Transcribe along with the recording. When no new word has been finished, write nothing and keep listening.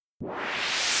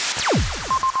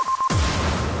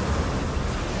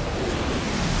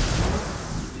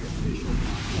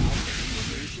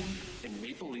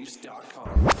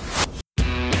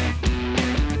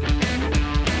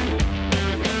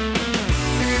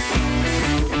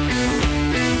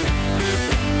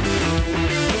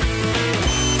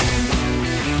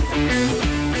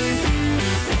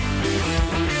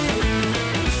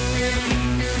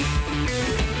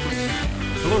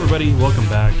Welcome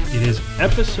back. It is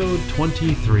episode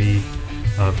 23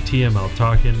 of TML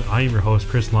Talkin'. I am your host,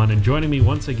 Chris Lund, and joining me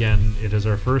once again, it is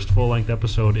our first full-length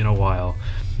episode in a while,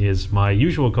 is my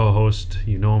usual co-host.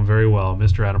 You know him very well,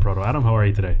 Mr. Adam Proteau. Adam, how are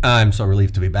you today? I'm so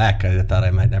relieved to be back. I thought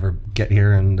I might never get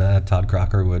here, and Todd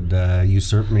Crocker would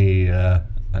usurp me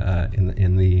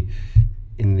in the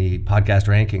podcast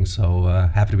rankings. So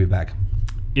happy to be back.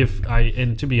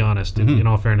 And to be honest, in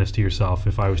all fairness to yourself,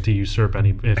 if I was to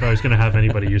if I was going to have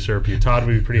anybody usurp you, Todd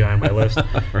would be pretty high on my list.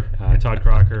 Todd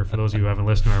Crocker, for those of you who haven't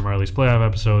listened to our Marlies playoff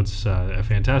episodes, a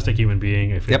fantastic human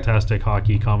being, a fantastic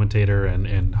hockey commentator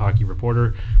and hockey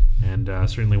reporter, and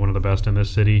certainly one of the best in this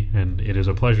city. And it is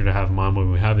a pleasure to have him on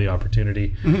when we have the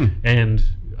opportunity. And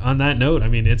on that note, I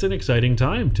mean, it's an exciting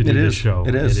time to do this show.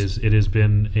 It has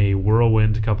been a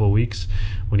whirlwind couple of weeks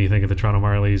when you think of the Toronto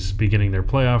Marlies beginning their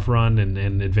playoff run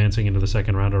and advancing into the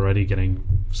second round already, getting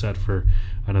set for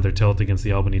another tilt against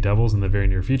the Albany Devils in the very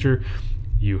near future.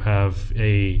 You have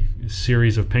a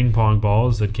series of ping pong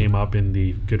balls that came up in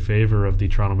the good favor of the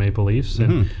Toronto Maple Leafs.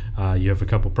 And you have a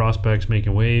couple prospects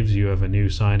making waves. You have a new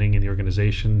signing in the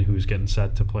organization who's getting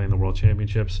set to play in the World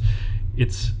Championships.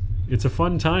 It's a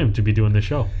fun time to be doing this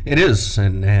show. It is,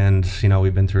 and you know,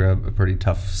 we've been through a pretty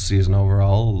tough season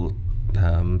overall.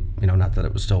 Not that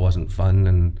it still wasn't fun,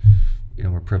 and you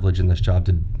know, we're privileged in this job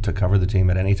to cover the team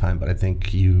at any time. But I think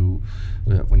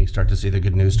when you start to see the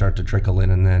good news start to trickle in,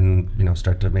 and then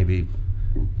start to maybe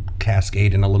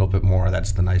cascade in a little bit more,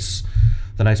 that's the nice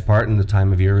part. And the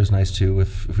time of year is nice too.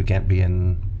 If we can't be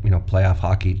in playoff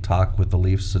hockey talk with the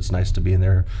Leafs, it's nice to be in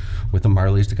there with the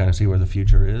Marlies to kind of see where the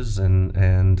future is.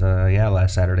 And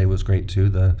last Saturday was great too.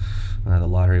 The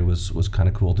lottery was kind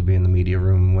of cool to be in the media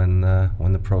room when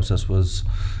the process was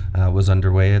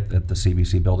underway at the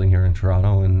CBC building here in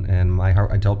Toronto. And my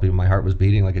heart, I tell people, my heart was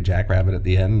beating like a jackrabbit at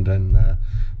the end. And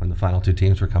when the final two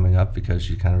teams were coming up, because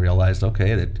you kind of realized,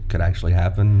 okay, that could actually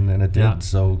happen, and it did. Yeah.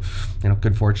 So,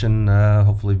 good fortune.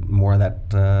 Hopefully more of that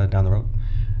down the road.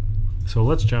 So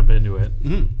let's jump into it.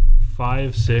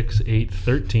 5, 6, 8,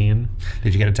 13.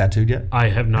 Did you get it tattooed yet? I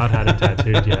have not had it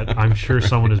tattooed yet. I'm sure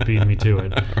someone has beaten me to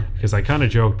it, because I kind of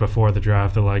joked before the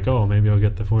draft. They're like, oh, maybe I'll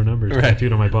get the 4 numbers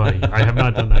tattooed on my body. I have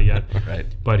not done that yet. Right.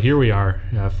 But here we are,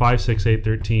 5, 6, 8,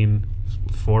 13.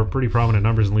 4 pretty prominent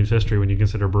numbers in Leafs history when you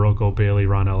consider Barocco, Bailey,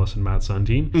 Ron Ellis, and Matt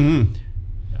Sundin.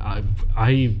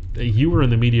 You were in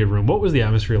the media room. What was the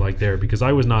atmosphere like there? Because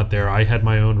I was not there. I had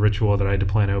my own ritual that I had to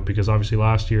plan out, because obviously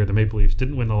last year the Maple Leafs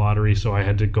didn't win the lottery, so I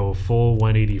had to go full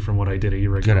 180 from what I did a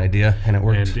year ago. Good idea, and it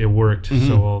worked.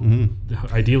 So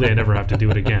ideally I never have to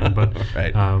do it again. But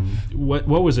what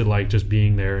was it like just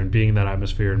being there and being in that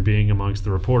atmosphere and being amongst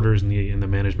the reporters and the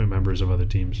management members of other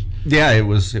teams? Yeah, it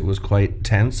was quite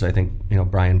tense. I think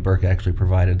Brian Burke actually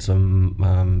provided some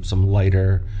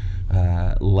lighter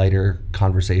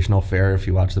conversational fare. If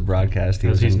you watch the broadcast,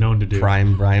 he's known to do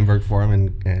prime Brian Burke for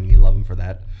him, and you love him for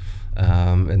that.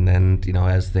 And then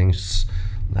as things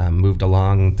moved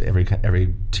along,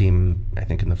 every team, I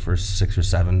think in the first 6 or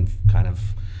 7, kind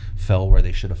of fell where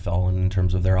they should have fallen in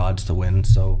terms of their odds to win.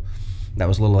 So that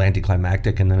was a little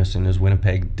anticlimactic. And then as soon as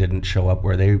Winnipeg didn't show up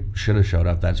where they should have showed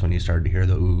up, that's when you started to hear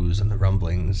the oohs and the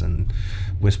rumblings and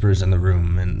whispers in the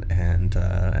room. And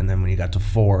then when you got to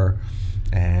 4.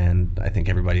 And I think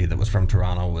everybody that was from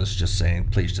Toronto was just saying,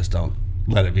 please just don't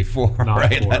let it be 4,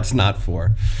 right? 4. That's not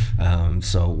 4.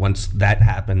 So once that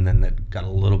happened, then it got a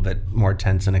little bit more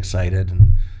tense and excited.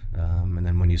 And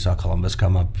then when you saw Columbus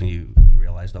come up, you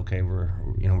realized, okay, we're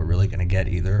really going to get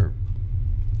either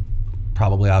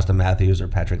probably Austin Matthews or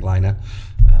Patrick Laine.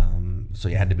 So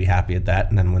you had to be happy at that.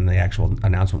 And then when the actual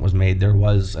announcement was made, there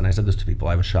was, and I said this to people,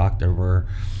 I was shocked, there were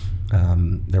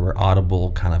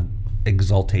audible kind of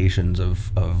exaltations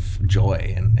of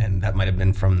joy, and that might have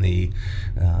been from the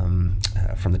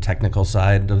technical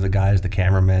side of the guys, the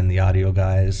cameramen, the audio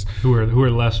guys, who are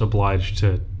less obliged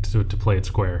to play it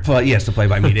square. Well, yes, to play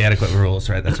by media adequate rules,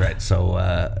 right? That's right. So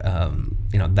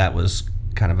that was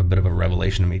kind of a bit of a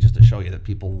revelation to me, just to show you that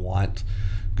people want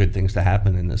good things to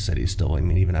happen in this city still. I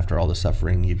mean, even after all the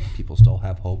suffering, people still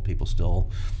have hope. People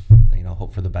still,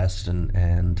 hope for the best.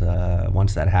 And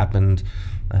once that happened,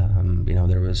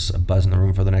 there was a buzz in the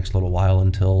room for the next little while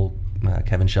until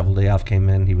Kevin Cheveldayoff came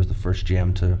in. He was the first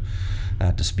GM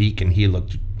to speak, and he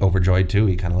looked overjoyed too.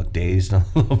 He kind of looked dazed a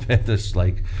little bit. This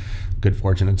like good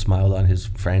fortune and smiled on his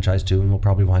franchise too, and we'll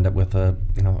probably wind up with a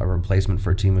replacement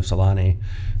for Teemu Selanne.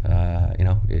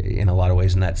 In a lot of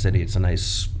ways in that city, it's a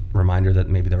nice reminder that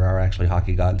maybe there are actually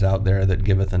hockey gods out there that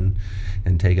giveth and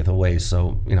taketh away.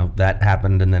 So that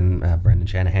happened, and then Brendan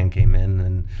Shanahan came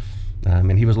in,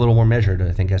 and he was a little more measured,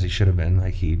 I think, as he should have been.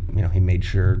 Like he made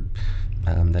sure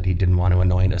that he didn't want to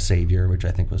anoint a savior, which I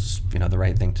think was the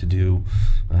right thing to do.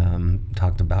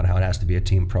 Talked about how it has to be a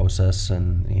team process,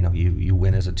 and you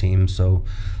win as a team. So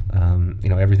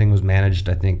everything was managed,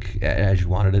 I think, as you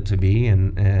wanted it to be.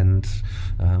 And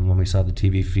when we saw the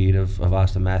TV feed of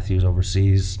Austin Matthews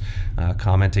overseas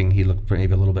commenting, he looked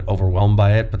maybe a little bit overwhelmed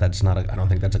by it. But that's not. I don't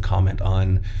think that's a comment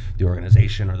on the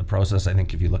organization or the process. I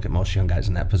think if you look at most young guys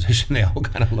in that position, they all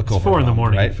kind of look overwhelmed. 4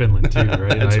 a.m. right? in Finland too,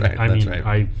 right? That's right. I mean,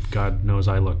 right. God knows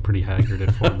I look pretty haggard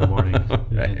at 4 a.m,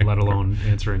 right. let alone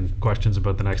answering questions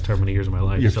about the next how many years of my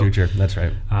life. Your future. That's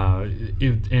right.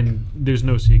 And there's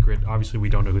no secret. Obviously, we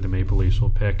don't know who the Maple Leafs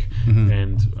will pick,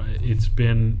 and it's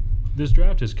been. This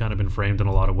draft has kind of been framed in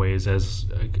a lot of ways as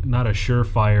not a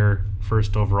surefire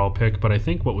first overall pick, but I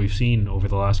think what we've seen over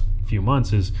the last few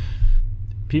months is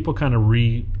people kind of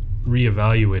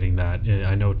reevaluating that.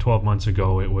 I know 12 months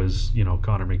ago it was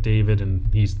Connor McDavid,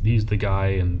 and he's the guy,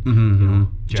 and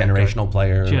generational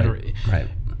player, right?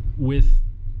 With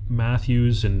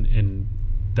Matthews and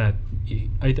that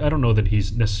I don't know that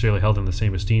he's necessarily held in the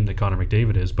same esteem that Connor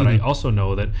McDavid is, but I also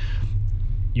know that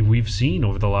we've seen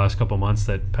over the last couple months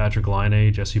that Patrick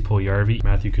Laine, Jesse Puljujarvi,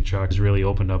 Matthew Tkachuk has really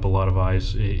opened up a lot of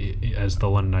eyes as the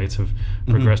London Knights have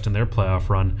progressed in their playoff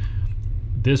run.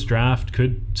 This draft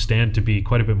could stand to be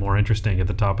quite a bit more interesting at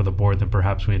the top of the board than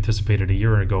perhaps we anticipated a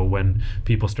year ago when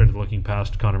people started looking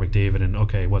past Connor McDavid and,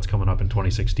 okay, what's coming up in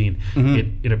 2016?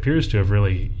 It appears to have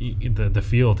really, the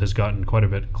field has gotten quite a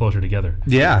bit closer together.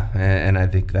 Yeah, and I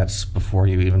think that's before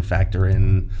you even factor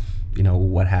in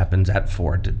what happens at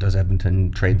 4. Does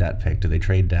Edmonton trade that pick? Do they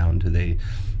trade down? Do they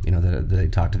they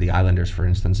talk to the Islanders, for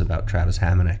instance, about Travis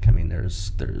Hamonic? I mean,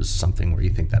 there's something where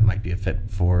you think that might be a fit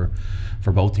for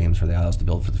both teams, for the Isles to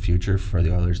build for the future, for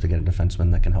the Oilers to get a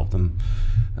defenseman that can help them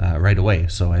right away.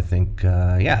 So I think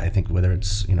whether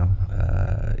it's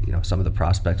some of the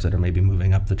prospects that are maybe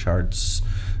moving up the charts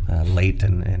late,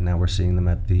 and now we're seeing them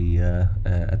at the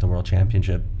World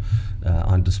Championship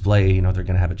on display. They're going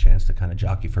to have a chance to kind of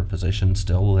jockey for position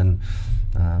still, and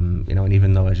and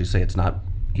even though, as you say, it's not.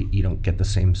 You don't get the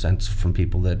same sense from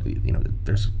people that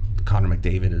there's Connor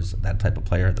McDavid is that type of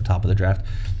player at the top of the draft.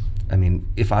 I mean,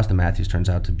 if Austin Matthews turns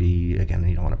out to be, again,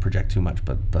 you don't want to project too much,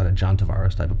 but a John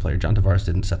Tavares type of player. John Tavares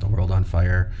didn't set the world on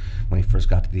fire when he first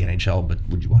got to the NHL, but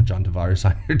would you want John Tavares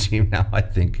on your team now? I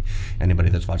think anybody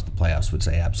that's watched the playoffs would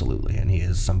say absolutely, and he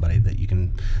is somebody that you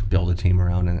can build a team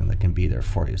around and that can be there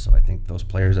for you. So I think those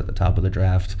players at the top of the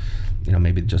draft,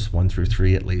 maybe just 1 through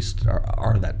 3 at least,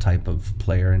 are that type of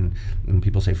player. And when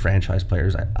people say franchise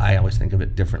players, I always think of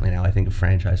it differently now. I think of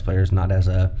franchise players not as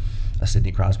a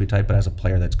Sidney Crosby type, but as a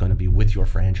player that's going to be with your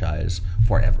franchise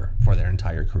forever, for their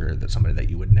entire career. That's somebody that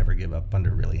you would never give up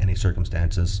under really any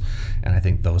circumstances. And I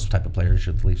think those type of players,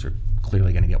 the Leafs are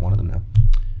clearly going to get one of them now.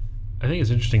 I think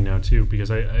it's interesting now too, because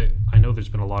I know there's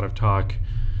been a lot of talk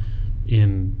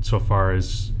in so far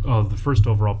as the first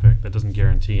overall pick. That doesn't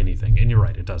guarantee anything, and you're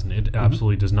right, it doesn't. It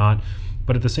absolutely does not.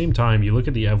 But at the same time, you look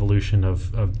at the evolution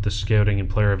of the scouting and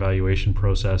player evaluation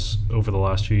process over the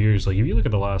last few years. Like if you look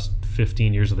at the last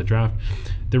 15 years of the draft,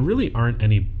 there really aren't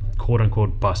any quote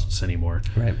unquote busts anymore.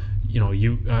 Right.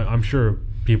 I'm sure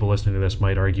people listening to this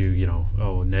might argue,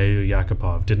 Nayu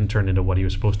Yakupov didn't turn into what he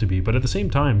was supposed to be. But at the same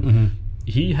time,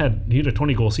 he had a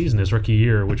 20-goal season his rookie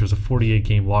year, which was a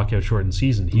 48-game lockout shortened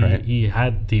season. He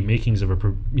had the makings of a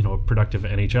productive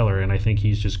NHLer, and I think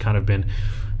he's just kind of been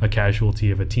a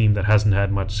casualty of a team that hasn't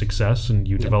had much success, and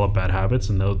you develop bad habits,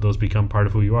 and those become part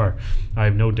of who you are. I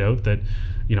have no doubt that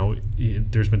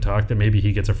there's been talk that maybe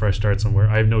he gets a fresh start somewhere.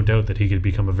 I have no doubt that he could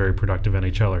become a very productive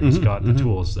NHLer. He's got the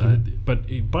tools,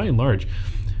 but by and large,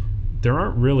 there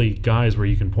aren't really guys where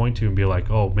you can point to and be like,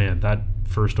 oh man, that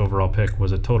first overall pick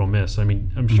was a total miss. I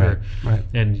mean, I'm sure. Right.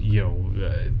 And,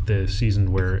 the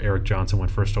season where Eric Johnson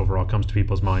went first overall comes to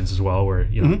people's minds as well, where,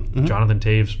 Jonathan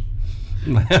Taves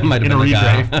in a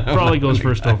redraft probably goes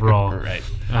first overall. Right.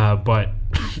 But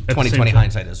 2020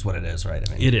 hindsight is what it is, right?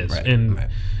 I mean, it is. Right.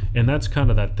 And that's kind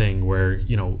of that thing where,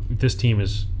 this team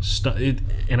is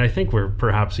and I think we're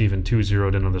perhaps even too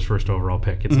zeroed in on this first overall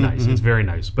pick. It's nice. It's very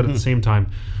nice. But at the same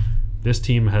time, This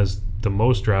team has the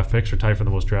most draft picks, or tied for the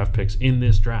most draft picks in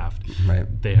this draft. Right.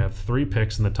 They have 3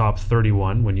 picks in the top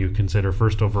 31 when you consider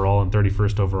first overall and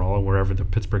 31st overall, and wherever the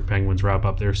Pittsburgh Penguins wrap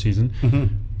up their season.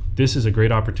 This is a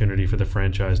great opportunity for the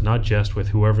franchise, not just with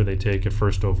whoever they take at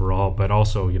first overall, but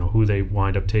also, who they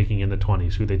wind up taking in the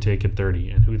 20s, who they take at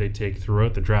 30, and who they take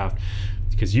throughout the draft.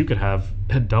 Because you could have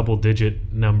a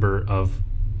double-digit number of,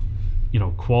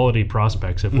 quality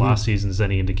prospects, if last season is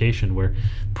any indication, where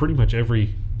pretty much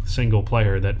every single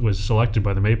player that was selected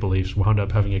by the Maple Leafs wound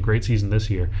up having a great season this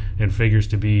year and figures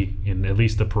to be in at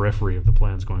least the periphery of the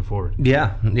plans going forward.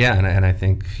 Yeah, and I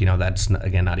think that's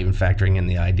again not even factoring in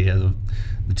the idea of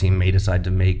the team may decide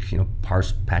to make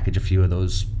package a few of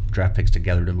those draft picks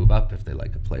together to move up if they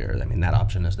like a player. I mean, that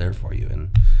option is there for you, and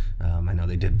I know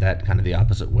they did that kind of the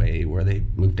opposite way where they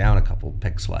moved down a couple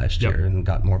picks last year and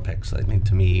got more picks. I mean,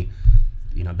 to me,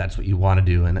 that's what you want to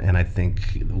do, and I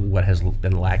think what has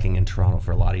been lacking in Toronto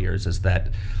for a lot of years is that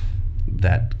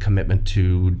commitment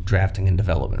to drafting and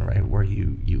development, right, where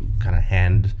you kind of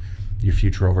hand your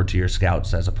future over to your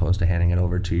scouts as opposed to handing it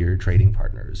over to your trading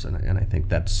partners, and I think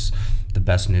that's the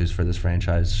best news for this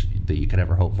franchise that you could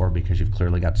ever hope for, because you've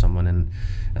clearly got someone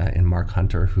in Mark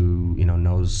Hunter who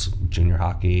knows junior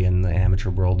hockey and the amateur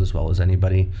world as well as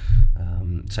anybody.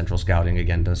 Central Scouting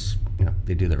again does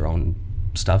they do their own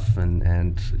stuff, and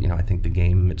I think the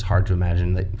game, it's hard to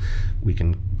imagine that we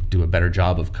can do a better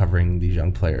job of covering these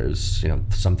young players.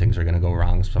 Some things are going to go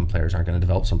wrong, some players aren't going to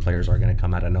develop, some players are going to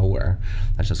come out of nowhere.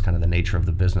 That's just kind of the nature of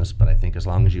the business. But I think as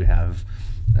long as you have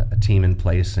a team in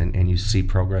place and you see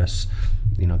progress,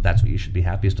 that's what you should be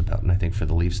happiest about. And I think for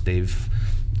the Leafs, they've,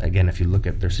 again, if you look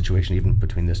at their situation even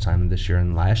between this time this year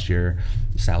and last year,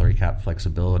 salary cap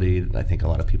flexibility, I think a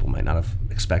lot of people might not have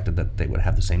expected that they would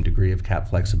have the same degree of cap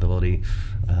flexibility.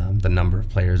 The number of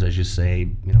players, as you say,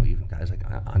 even guys like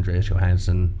Andreas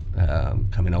Johansson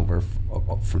coming over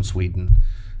from Sweden,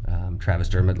 Travis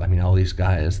Dermott, I mean, all these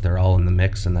guys, they're all in the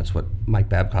mix, and that's what Mike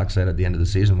Babcock said at the end of the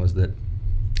season, was that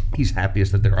he's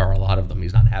happiest that there are a lot of them.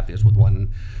 He's not happiest with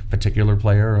one particular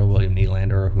player or William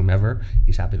Nylander or whomever.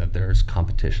 He's happy that there's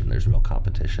competition, there's real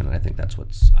competition, and I think that's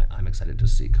I'm excited to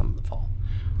see come the fall.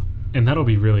 And that'll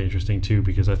be really interesting too,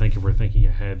 because I think if we're thinking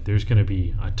ahead, there's going to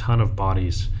be a ton of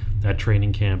bodies at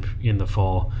training camp in the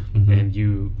fall, and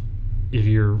if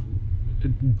you're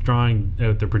drawing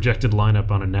out the projected lineup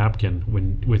on a napkin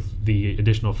with the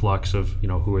additional flux of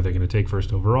who are they going to take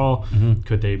first overall,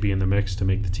 could they be in the mix to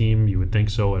make the team? You would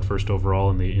think so at first overall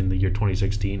in the year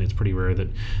 2016. It's pretty rare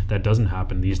that doesn't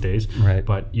happen these days, right?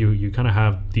 But you kind of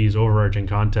have these overarching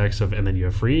contexts of, and then you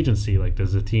have free agency. Like,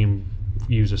 does the team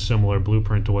use a similar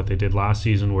blueprint to what they did last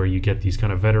season, where you get these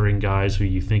kind of veteran guys who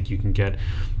you think you can get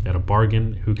at a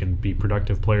bargain, who can be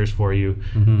productive players for you,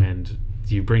 and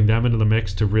you bring them into the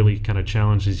mix to really kind of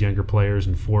challenge these younger players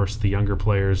and force the younger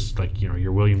players, like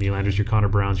your William Nylanders, your Connor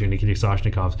Browns, your Nikita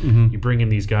Zaitsev. You bring in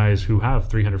these guys who have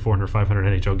 300, 400,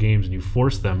 500 NHL games, and you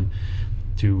force them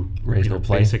to raise their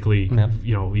play. Basically,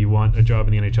 you want a job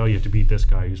in the NHL, you have to beat this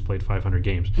guy who's played 500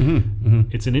 games.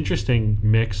 It's an interesting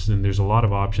mix, and there's a lot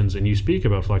of options. And you speak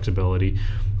about flexibility.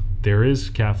 There is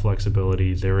cap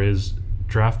flexibility. There is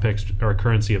draft picks are a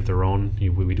currency of their own.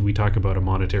 We talk about a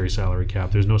monetary salary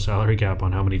cap. There's no salary cap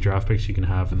on how many draft picks you can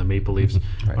have, and the Maple Leafs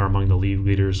are among the league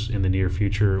leaders in the near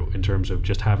future in terms of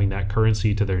just having that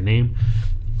currency to their name.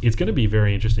 It's going to be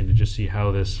very interesting to just see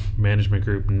how this management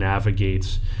group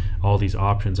navigates all these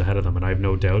options ahead of them. And I have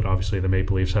no doubt, obviously, the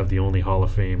Maple Leafs have the only Hall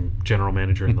of Fame general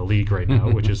manager in the league right now,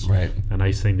 which is a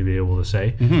nice thing to be able to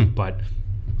say. But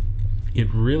it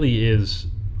really is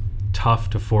tough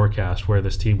to forecast where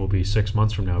this team will be 6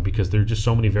 months from now, because there are just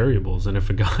so many variables. And if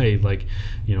a guy like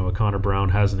a Connor Brown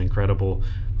has an incredible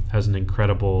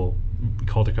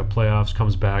Calder Cup playoffs,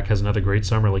 comes back, has another great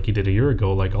summer like he did a year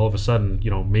ago, like all of a sudden,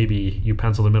 maybe you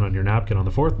pencil him in on your napkin on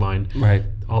the fourth line, right?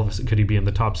 All of a sudden, could he be in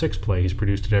the top 6 play? He's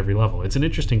produced at every level. It's an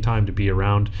interesting time to be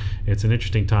around. It's an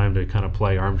interesting time to kind of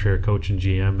play armchair coach and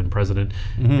GM and president,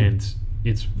 and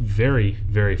it's very,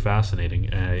 very fascinating.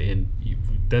 And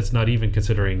that's not even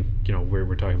considering, where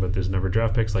we're talking about this number of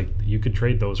draft picks. Like, you could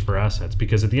trade those for assets,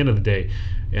 because at the end of the day,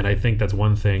 and I think that's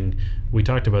one thing, we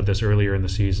talked about this earlier in the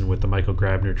season with the Michael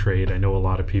Grabner trade. I know a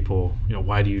lot of people,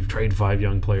 why do you trade 5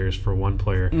 young players for 1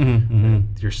 player?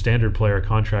 Your standard player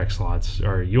contract slots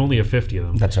you only have 50 of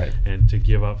them. That's right. And to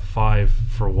give up 5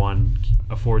 for 1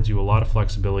 affords you a lot of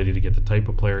flexibility to get the type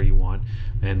of player you want.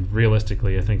 And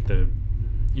realistically, I think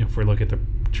if we look at the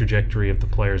trajectory of the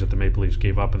players that the Maple Leafs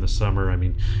gave up in the summer. I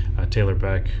mean, Taylor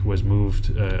Beck was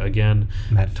moved again.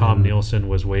 Tom Nielsen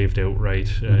was waived outright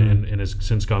and has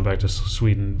since gone back to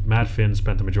Sweden. Matt Finn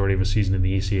spent the majority of his season in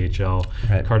the ECHL.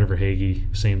 Right. Carter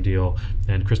Verhaeghe, same deal.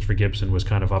 And Christopher Gibson was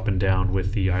kind of up and down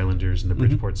with the Islanders and the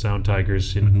Bridgeport Sound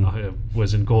Tigers.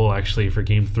 Was in goal actually for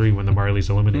Game 3 when the Marlies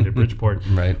eliminated Bridgeport.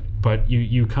 Right. But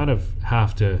you kind of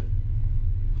have to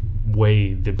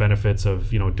weigh the benefits of,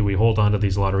 do we hold on to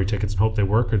these lottery tickets and hope they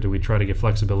work, or do we try to get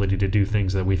flexibility to do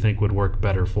things that we think would work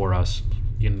better for us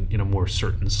in a more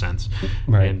certain sense?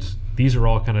 Right. And these are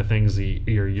all kind of things that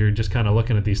you're just kind of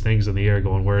looking at these things in the air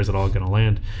going, where is it all going to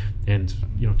land? And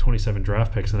 27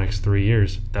 draft picks in the next 3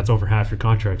 years, that's over half your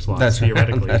contract slots. That's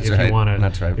theoretically right. if you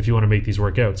want to if you want to make these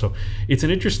work out. So it's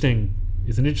an interesting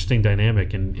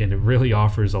dynamic, and it really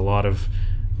offers a lot of,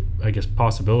 I guess,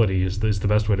 possibility is the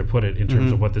best way to put it in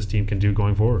terms of what this team can do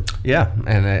going forward. Yeah,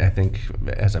 and I think,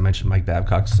 as I mentioned, Mike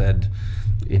Babcock said,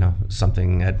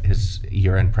 something at his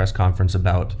year-end press conference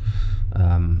about,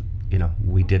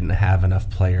 we didn't have enough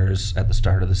players at the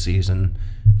start of the season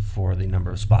for the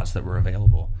number of spots that were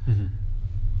available.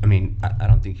 I mean, I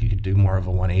don't think you could do more of a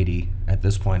 180 at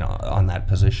this point on that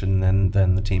position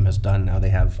than the team has done. Now they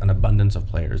have an abundance of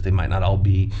players. They might not all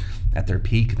be at their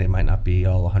peak. They might not be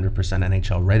all 100%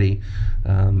 NHL ready.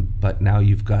 But now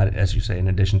you've got, as you say, in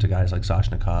addition to guys like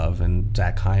Soshnikov and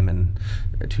Zach Hyman,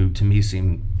 who to me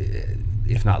seem,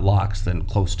 if not locks, then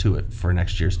close to it for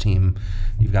next year's team.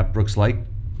 You've got Brooks Light,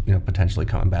 potentially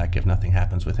coming back if nothing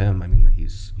happens with him. I mean,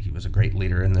 he was a great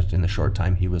leader in the short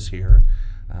time he was here.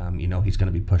 He's going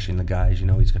to be pushing the guys.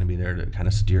 He's going to be there to kind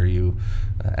of steer you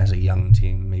as a young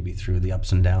team, maybe through the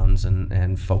ups and downs,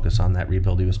 and focus on that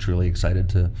rebuild. He was truly excited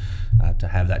to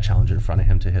have that challenge in front of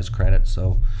him, to his credit.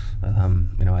 So,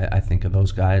 I think of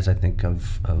those guys. I think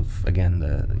of again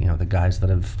the guys that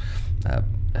have.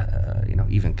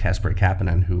 Even Kasper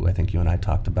Kapanen, who I think you and I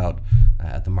talked about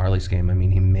at the Marlies game. I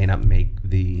mean, he may not make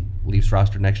the Leafs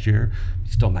roster next year.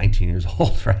 He's still 19 years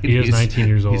old, right? He is 19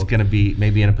 years old. He's going to be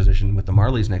maybe in a position with the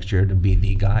Marlies next year to be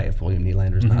the guy if William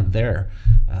Nylander's not there.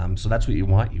 So that's what you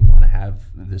want. You want to have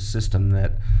this system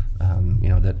that,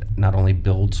 that not only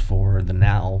builds for the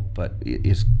now, but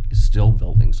is still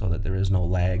building, so that there is no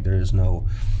lag, there is no,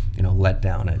 let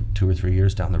down at 2 or 3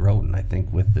 years down the road. And I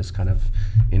think with this kind of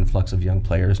influx of young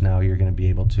players now, you're going to be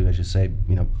able to, as you say,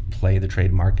 play the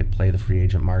trade market, play the free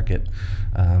agent market,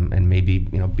 and maybe,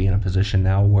 be in a position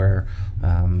now where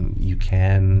you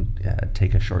can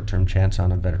take a short-term chance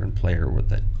on a veteran player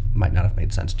that might not have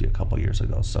made sense to you a couple years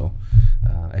ago. So,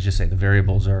 as you say, the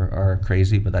variables are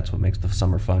crazy, but that's what makes the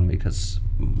summer fun, because,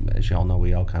 as you all know,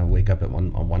 we all kind of wake up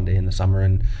on one day in the summer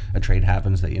and a trade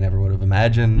happens that you never would have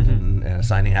imagined, and a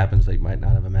signing happens that you might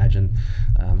not have imagined.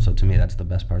 So to me, that's the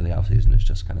best part of the offseason, is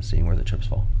just kind of seeing where the chips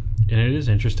fall. And it is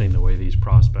interesting the way these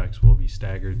prospects will be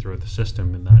staggered throughout the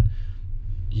system, in that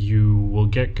you will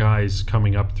get guys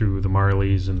coming up through the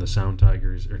Marlies and the Sound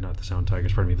Tigers, or not the Sound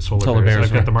Tigers, pardon me, the Solar Bears.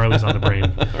 I've got the Marlies on the brain.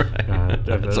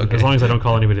 Okay. As long as I don't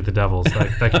call anybody the Devils,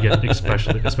 that could get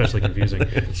especially confusing.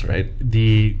 That's right.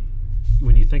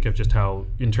 When you think of just how,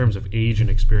 in terms of age and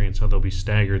experience, how they'll be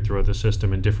staggered throughout the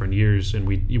system in different years, and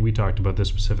we talked about this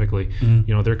specifically.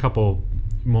 There are a couple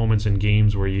moments in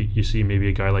games where you see maybe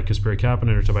a guy like Kasperi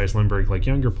Kapanen or Tobias Lindberg, like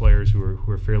younger players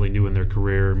who are fairly new in their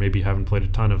career, maybe haven't played a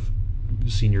ton of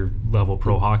senior level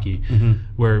pro hockey,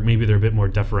 where maybe they're a bit more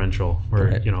deferential,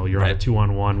 where you're on a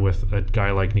 2-on-1 with a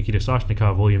guy like Nikita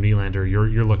Zaitsev, William Nylander,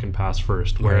 you're looking past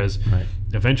first, whereas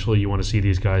eventually you want to see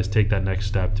these guys take that next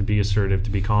step, to be assertive, to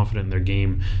be confident in their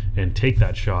game, and take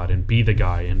that shot and be the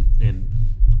guy. And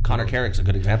Connor Carrick's a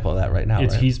good example of that right now.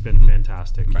 He's been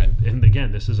fantastic. And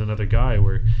again, this is another guy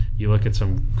where you look at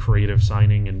some creative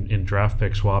signing and draft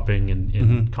pick swapping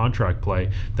and contract play.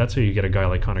 That's how you get a guy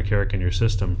like Connor Carrick in your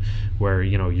system, where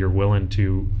you're willing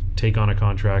to take on a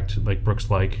contract like Brooks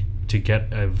Like to get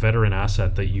a veteran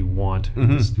asset that you want,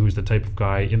 who's the type of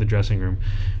guy in the dressing room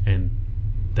and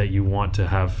that you want to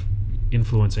have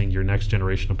influencing your next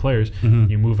generation of players.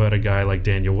 You move out a guy like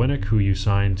Daniel Winnick, who you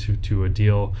signed to a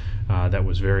deal that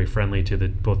was very friendly to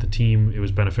both the team. It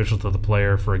was beneficial to the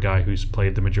player for a guy who's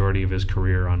played the majority of his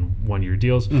career on one-year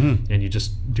deals, and you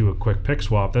just do a quick pick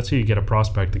swap. That's how you get a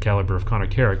prospect the caliber of Connor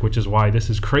Carrick, which is why this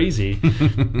is crazy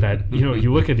that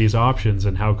you look at these options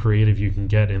and how creative you can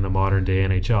get in the modern day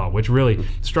NHL, which really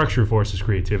structure forces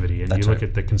creativity, and look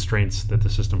at the constraints that the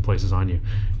system places on you.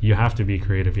 You have to be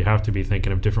creative. You have to be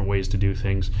thinking of different ways to do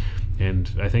things, and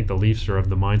I think the Leafs are of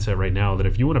the mindset right now that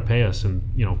if you want to pay us and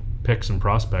pick some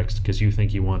prospects because you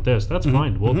think you want this, that's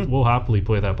fine. We'll happily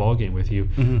play that ball game with you,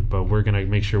 but we're gonna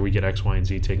make sure we get X, Y, and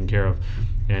Z taken care of.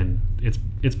 And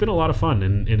it's been a lot of fun,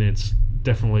 and it's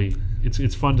definitely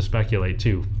it's fun to speculate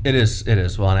too. It is.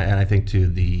 Well, and I think too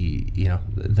the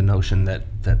notion that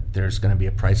there's going to be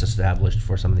a price established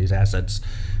for some of these assets.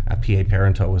 P.A.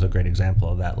 Parenteau was a great example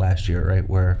of that last year, right?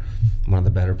 Where one of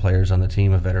the better players on the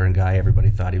team, a veteran guy, everybody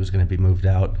thought he was going to be moved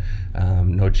out.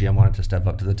 No GM wanted to step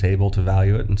up to the table to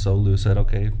value it, and so Lou said,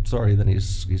 "Okay, sorry." Then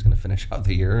he's going to finish out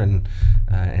the year, and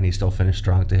he still finished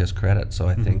strong to his credit. So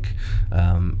I think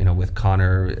with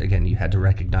Connor, again, you had to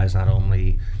recognize not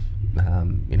only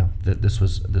that this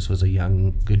was a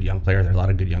good young player. There are a lot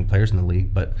of good young players in the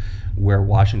league, but where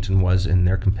Washington was in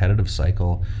their competitive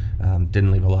cycle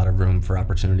didn't leave a lot of room for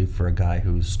opportunity for a guy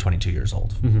who's 22 years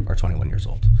old or 21 years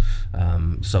old.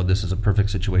 So this is a perfect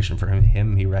situation for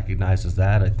him. He recognizes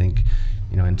that. I think,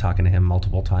 in talking to him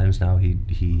multiple times now,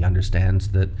 he understands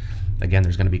that. Again,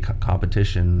 there's going to be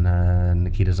competition.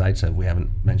 Nikita Zaitsev, we haven't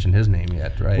mentioned his name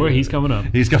yet, right? Well, he's coming up.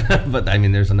 He's coming up, but I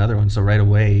mean, there's another one. So right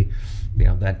away,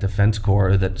 that defense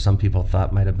core that some people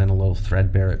thought might have been a little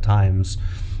threadbare at times,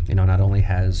 not only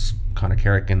has Connor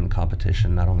Carrick in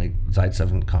competition, not only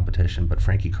Zaitsev in competition, but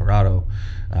Frankie Corrado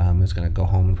is going to go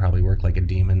home and probably work like a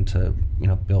demon to,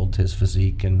 build his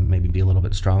physique and maybe be a little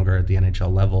bit stronger at the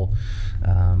NHL level.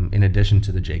 In addition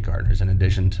to the Jake Gardners, in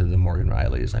addition to the Morgan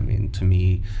Rileys. I mean, to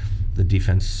me, the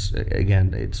defense,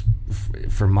 again, it's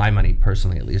for my money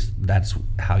personally, at least, that's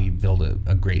how you build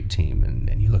a great team.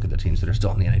 And you look at the teams that are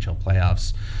still in the NHL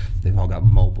playoffs, they've all got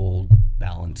mobile,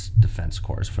 balanced defense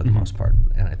cores for the most part.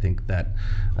 And I think that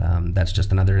that's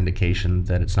just another indication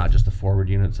that it's not just the forward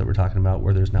units that we're talking about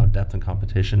where there's now depth and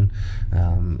competition.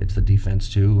 It's the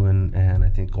defense too. And I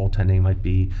think goaltending might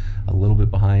be a little bit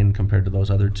behind compared to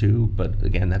those other two. But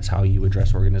again, that's how you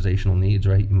address organizational needs,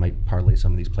 right? You might parlay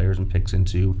some of these players and picks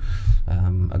into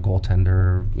a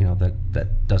goaltender,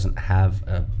 that doesn't have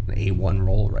an A1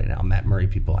 role right now. Matt Murray,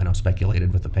 people I know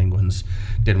speculated with the Penguins,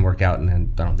 didn't work out,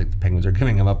 and I don't think the Penguins are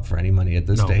giving him up for any money at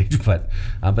this stage. But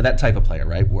that type of player,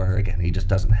 right, where again he just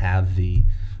doesn't have the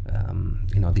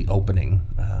the opening.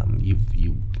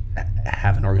 You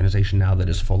have an organization now that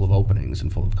is full of openings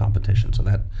and full of competition. So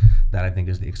that I think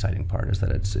is the exciting part, is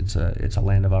that it's a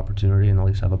land of opportunity, and at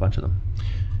least have a bunch of them.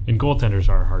 And goaltenders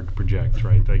are hard to project,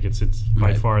 right? Like it's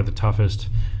by far the toughest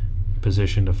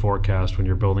position to forecast when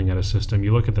you're building out a system.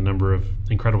 You look at the number of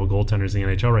incredible goaltenders in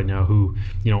the NHL right now who,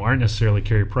 aren't necessarily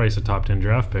Carey Price, a top 10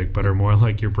 draft pick, but are more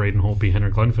like your Braden Holtby,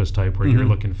 Henrik Lundqvist type, where you're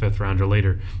looking 5th round or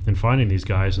later and finding these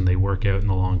guys and they work out in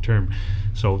the long term.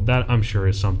 So that, I'm sure,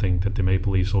 is something that the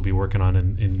Maple Leafs will be working on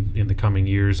in the coming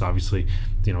years. Obviously,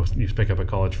 you pick up a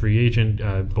college free agent.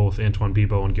 Both Antoine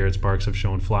Bibeau and Garrett Sparks have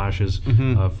shown flashes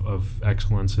of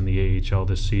excellence in the AHL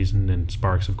this season, and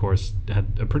Sparks, of course, had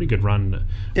a pretty good run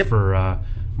for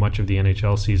much of the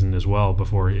NHL season as well.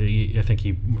 Before I think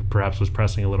he perhaps was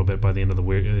pressing a little bit by the end of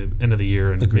the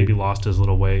year, and maybe lost his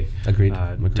little way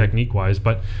technique wise.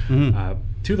 But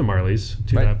to the Marlies,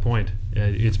 to that point,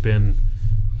 it's been,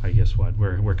 I guess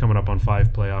we're coming up on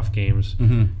 5 playoff games.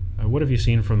 What have you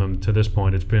seen from them to this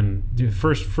point? It's been the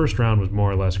first round was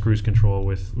more or less cruise control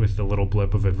with a little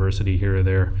blip of adversity here or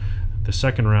there. The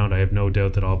second round, I have no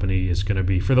doubt that Albany is going to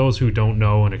be, for those who don't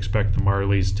know and expect the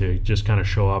Marlies to just kind of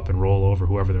show up and roll over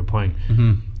whoever they're playing.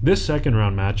 This second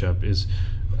round matchup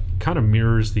kind of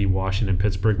mirrors the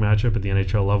Washington-Pittsburgh matchup at the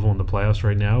NHL level in the playoffs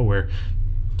right now, where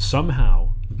somehow,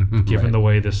 given the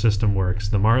way the system works,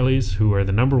 the Marlies, who are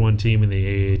the number 1 team in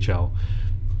the AHL,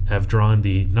 have drawn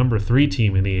the number 3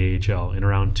 team in the AHL in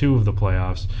round 2 of the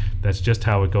playoffs. That's just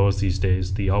how it goes these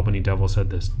days. The Albany Devils had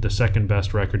the second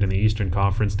best record in the Eastern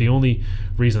Conference. The only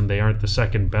reason they aren't the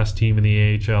second best team in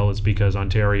the AHL is because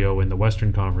Ontario in the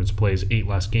Western Conference plays 8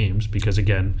 less games, because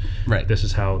again, this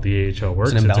is how the AHL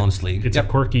works. It's an imbalanced league. It's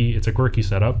a quirky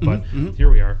setup, but here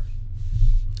we are.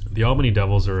 The Albany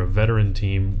Devils are a veteran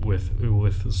team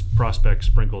with prospects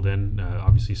sprinkled in.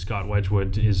 Obviously, Scott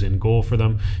Wedgwood is in goal for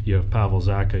them. You have Pavel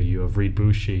Zacha, you have Reed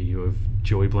Boucher, you have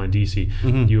Joey Blandisi.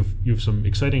 You have some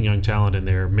exciting young talent in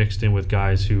there, mixed in with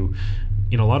guys who,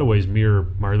 in a lot of ways, mirror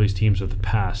Marlies teams of the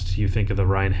past. You think of the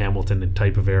Ryan Hamilton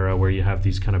type of era, where you have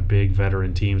these kind of big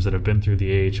veteran teams that have been through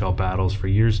the AHL battles for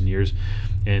years and years,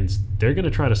 and they're going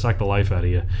to try to suck the life out of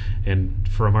you. And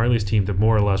for a Marlies team that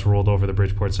more or less rolled over the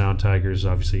Bridgeport Sound Tigers,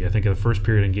 obviously, I think of the first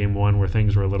period in Game 1 where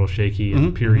things were a little shaky,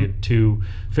 and period 2,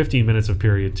 15 minutes of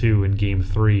period 2 in Game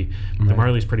 3, the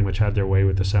Marlies pretty much had their way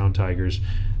with the Sound Tigers.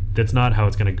 That's not how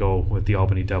it's going to go with the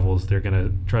Albany Devils. They're going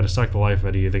to try to suck the life out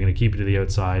of you. They're going to keep it to the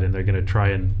outside, and they're going to try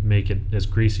and make it as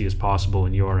greasy as possible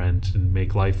in your end and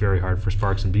make life very hard for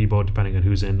Sparks and Bibeau, depending on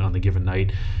who's in on the given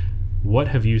night. What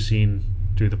have you seen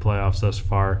through the playoffs thus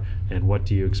far, and what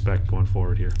do you expect going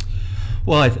forward here?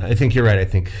 Well, I think you're right. I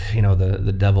think,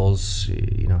 the Devils,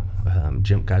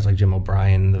 guys like Jim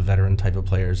O'Brien, the veteran type of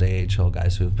players, AHL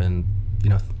guys who've been,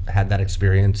 had that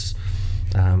experience,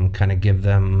 kind of give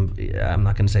them, I'm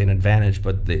not going to say an advantage,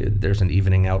 but there's an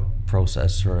evening out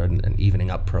process or an evening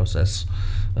up process.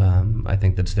 I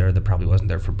think that's there that probably wasn't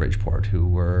there for Bridgeport, who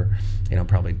were,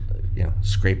 probably,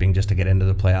 scraping just to get into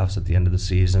the playoffs at the end of the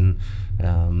season.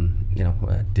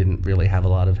 Didn't really have a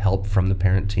lot of help from the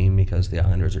parent team because the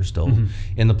Islanders are still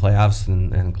in the playoffs,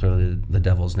 and clearly the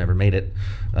Devils never made it.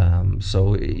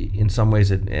 So in some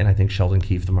ways, and I think Sheldon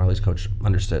Keefe, the Marlies coach,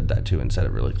 understood that too and said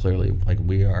it really clearly. Like,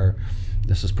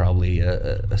 this is probably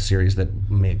a series that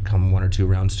may come one or two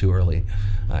rounds too early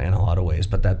in a lot of ways,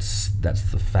 but that's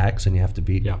the facts, and you have to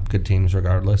beat good teams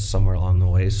regardless somewhere along the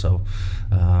way. So,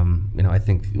 I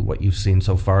think what you've seen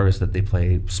so far is that they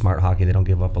play smart hockey. They don't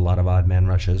give up a lot of odd man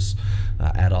rushes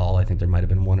at all. I think there might have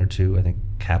been one or two. I think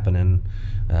Kapanen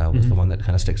was the one that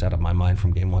kind of sticks out of my mind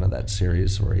from game one of that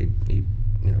series, where he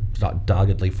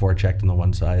doggedly forechecked on the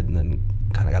one side and then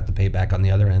kind of got the payback on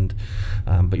the other end.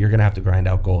 But you're going to have to grind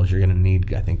out goals. You're going to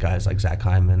need, I think, guys like Zach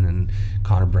Hyman and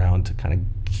Connor Brown to kind of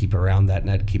keep around that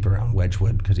net, keep around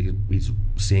Wedgwood, because he's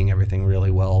seeing everything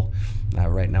really well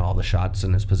right now. All the shots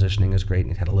and his positioning is great,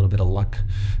 and he had a little bit of luck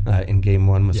in game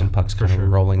one with some pucks kind of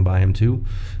rolling by him too.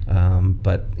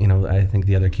 But I think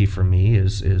the other key for me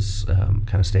is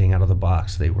kind of staying out of the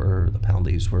box. The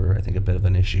penalties were, I think, a bit of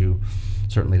an issue,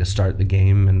 certainly to start the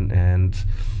game, and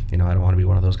I don't want to be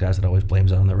one of those guys that always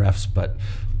blames it on the refs, but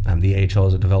the AHL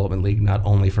is a development league, not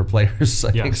only for players.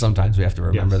 I think sometimes we have to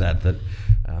remember that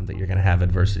you're going to have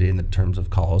adversity in the terms of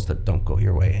calls that don't go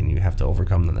your way, and you have to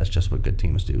overcome them. That's just what good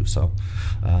teams do. So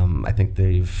I think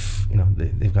they've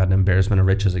got an embarrassment of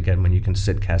riches again when you can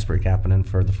sit Kasper Kapanen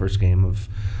for the first game of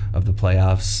the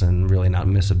playoffs and really not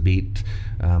miss a beat,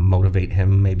 motivate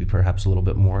him maybe perhaps a little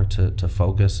bit more to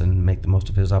focus and make the most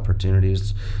of his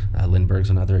opportunities. Lindbergh's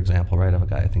another example, right, of a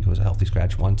guy I think who was a healthy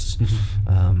scratch once.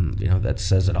 That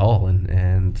says it all.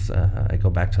 And I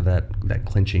go back to that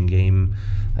clinching game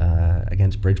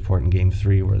against Bridgeport in Game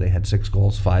 3, where they had 6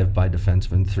 goals, 5 by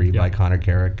defensemen, 3 by Connor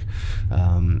Carrick.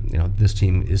 This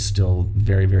team is still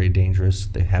very, very dangerous.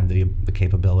 They have the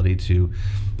capability to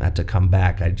come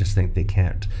back. I just think they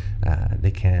can't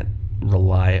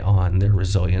rely on their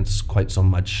resilience quite so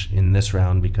much in this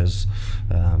round, because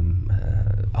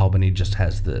Albany just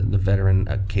has the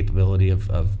veteran capability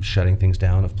of shutting things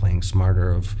down, of playing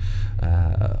smarter,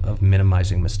 of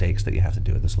minimizing mistakes that you have to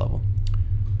do at this level.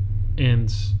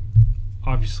 And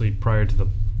obviously, prior to the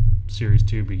Series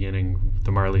 2 beginning,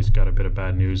 the Marlies got a bit of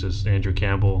bad news as Andrew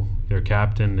Campbell, their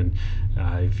captain, and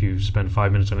if you spend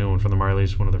 5 minutes on anyone from the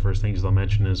Marlies, one of the first things they'll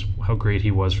mention is how great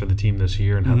he was for the team this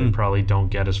year, and how they probably don't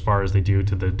get as far as they do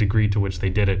to the degree to which they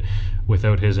did it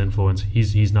without his influence.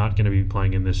 He's not going to be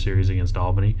playing in this series against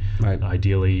Albany. Right.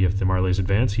 Ideally, if the Marlies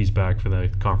advance, he's back for the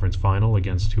conference final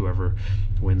against whoever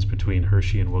wins between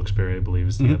Hershey and Wilkes-Barre, I believe,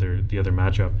 is the other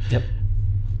matchup. Yep.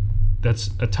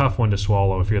 That's a tough one to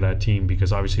swallow if you're that team,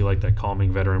 because obviously, like, that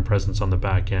calming veteran presence on the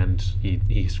back end,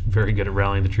 he's very good at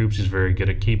rallying the troops. He's very good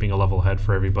at keeping a level head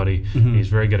for everybody. He's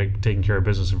very good at taking care of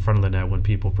business in front of the net when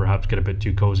people perhaps get a bit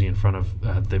too cozy in front of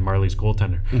the Marlies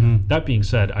goaltender. That being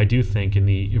said, I do think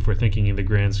if we're thinking in the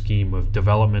grand scheme of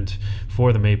development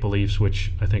for the Maple Leafs,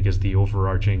 which I think is the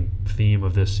overarching theme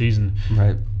of this season,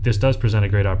 this does present a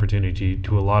great opportunity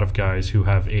to a lot of guys who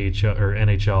have AHL or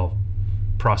NHL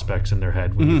prospects in their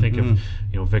head. When you think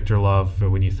of Victor Love,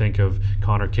 when you think of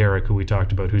Connor Carrick, who we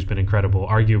talked about, who's been incredible,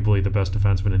 arguably the best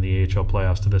defenseman in the AHL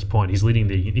playoffs to this point. He's leading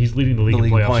the league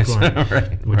in playoff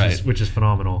scoring, which is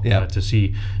phenomenal to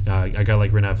see. A guy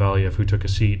like Renat Valiev, who took a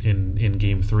seat in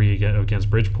Game 3 against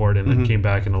Bridgeport and then came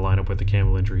back in the lineup with the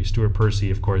Campbell injury. Stuart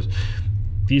Percy, of course.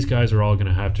 These guys are all going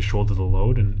to have to shoulder the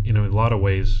load, and in a lot of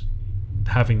ways,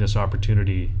 having this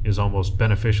opportunity is almost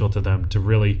beneficial to them to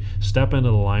really step into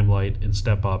the limelight and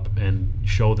step up and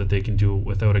show that they can do it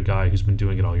without a guy who's been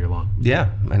doing it all year long.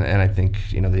 Yeah, and I think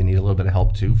they need a little bit of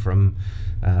help too from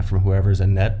whoever's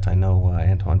in net. I know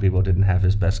Antoine Bibeau didn't have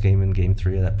his best game in Game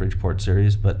 3 of that Bridgeport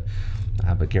series, but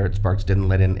Garrett Sparks didn't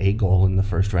let in a goal in the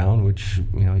first round, which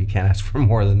you can't ask for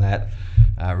more than that,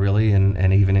 really.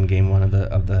 And even in Game 1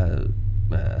 of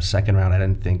the second round, I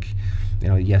didn't think,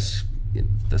 yes,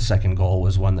 the second goal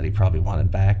was one that he probably wanted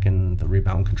back, and the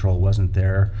rebound control wasn't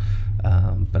there.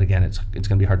 But again, it's going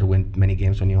to be hard to win many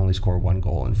games when you only score one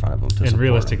goal in front of them. And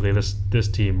realistically, this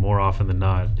team, more often than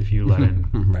not, if you let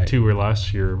in 2 or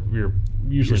less, you're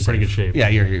usually in pretty good shape. Yeah,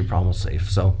 you're almost safe.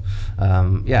 So,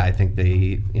 I think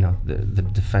the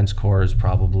defense core is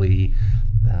probably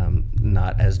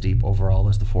not as deep overall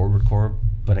as the forward core.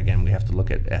 But again, we have to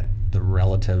look at the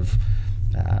relative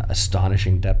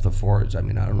astonishing depth of forwards. I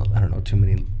mean, I don't know too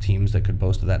many teams that could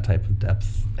boast of that type of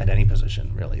depth at any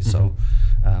position, really. Mm-hmm. So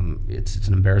it's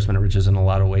an embarrassment of riches in a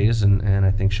lot of ways, and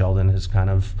I think Sheldon has kind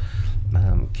of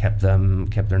kept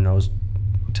their nose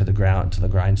to the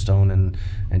grindstone,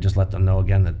 and just let them know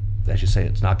again that, as you say,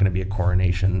 it's not going to be a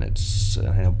coronation.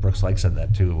 I know Brooks Lake said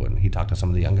that too when he talked to some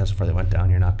of the young guys before they went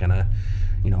down. You're not going to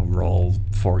roll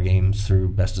 4 games through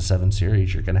best of 7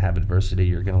 series. You're going to have adversity.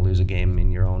 You're going to lose a game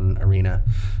in your own arena,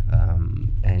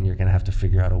 and you're going to have to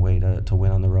figure out a way to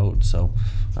win on the road. So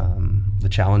the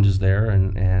challenge is there,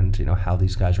 and how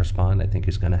these guys respond, I think,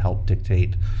 is going to help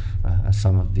dictate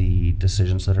some of the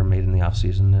decisions that are made in the off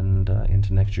season and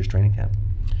into next year's training camp.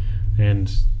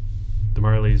 And the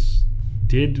Marlies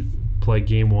did play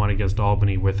Game 1 against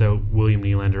Albany without William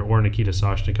Nylander or Nikita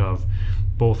Soshnikov.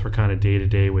 Both were kind of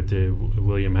day-to-day with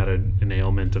William had an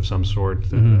ailment of some sort.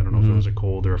 Mm-hmm. I don't know if it was a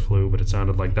cold or a flu, but it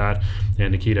sounded like that.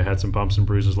 And Nikita had some bumps and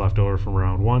bruises left over from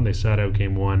round 1. They sat out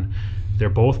Game 1. They're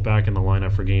both back in the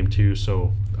lineup for Game 2,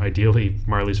 so ideally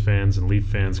Marlies fans and Leaf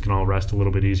fans can all rest a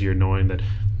little bit easier knowing that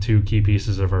 2 key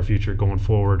pieces of our future going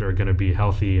forward are going to be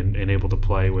healthy and able to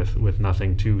play with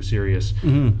nothing too serious,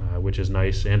 which is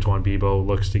nice. Antoine Bibeau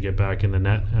looks to get back in the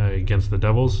net against the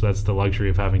Devils. That's the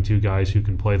luxury of having 2 guys who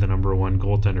can play the number 1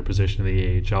 goaltender position in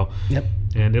the AHL. Yep.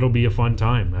 And it'll be a fun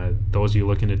time. Those of you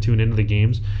looking to tune into the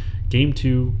games, Game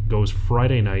 2 goes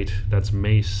Friday night. That's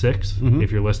May 6th. Mm-hmm. If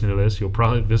you're listening to this,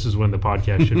 this is when the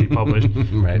podcast should be published.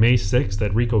 Right. May 6th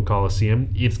at Ricoh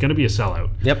Coliseum. It's going to be a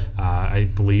sellout. Yep. I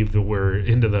believe that we're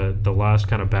into the last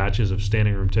kind of batches of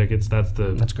standing room tickets.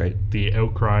 That's great. The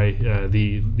outcry,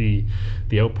 the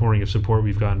outpouring of support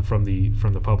we've gotten from the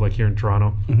public here in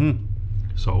Toronto. Mm-hmm.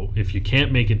 So if you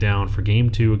can't make it down for Game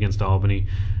 2 against Albany,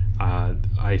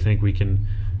 I think we can.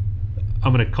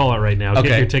 I'm going to call it right now. Okay.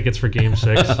 Get your tickets for Game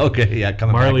 6. Okay, yeah,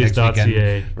 coming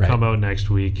Marlies.ca. Right. Come out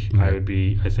next week. Right.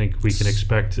 I think we can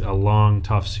expect a long,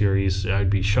 tough series.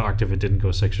 I'd be shocked if it didn't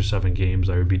go 6 or 7 games.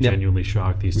 I would be genuinely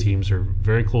shocked. These teams are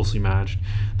very closely matched.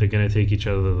 They're going to take each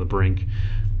other to the brink.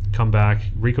 Come back,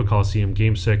 Ricoh Coliseum,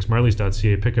 Game 6,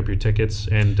 Marlies.ca. Pick up your tickets.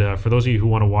 And for those of you who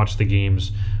want to watch the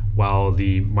games while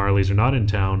the Marlies are not in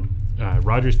town,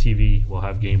 Rogers TV will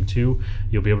have Game 2.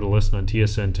 You'll be able to listen on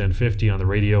TSN 1050 on the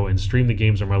radio and stream the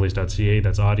games on Marlies.ca.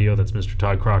 That's audio. That's Mr.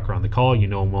 Todd Crocker on the call. You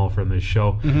know him well from this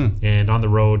show. Mm-hmm. And on the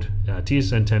road,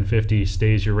 TSN 1050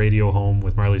 stays your radio home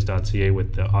with Marlies.ca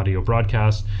with the audio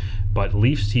broadcast. But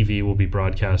Leafs TV will be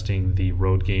broadcasting the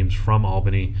road games from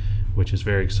Albany, which is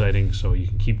very exciting. So you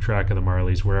can keep track of the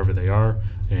Marlies wherever they are.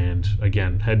 And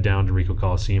again, head down to Ricoh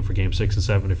Coliseum for Game 6 and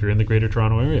 7 if you're in the Greater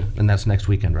Toronto area. And that's next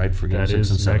weekend, right? For Game 6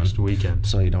 and 7. That is next weekend.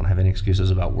 So you don't have any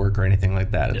excuses about work or anything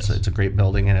like that. It's a great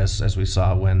building, and as we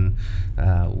saw when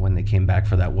they came back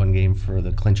for that one game for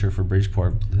the clincher for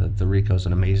Bridgeport, the Ricoh's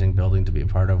an amazing building to be a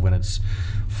part of when it's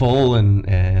full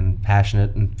and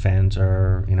passionate, and fans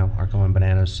are going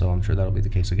bananas. So I'm sure that'll be the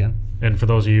case again. And for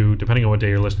those of you, depending on what day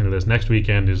you're listening to this, next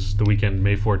weekend is the weekend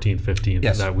May 14th, 15th.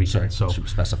 Yes, that weekend. Sorry, should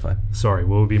specify. Sorry,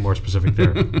 we'll be more specific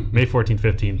there. May 14th,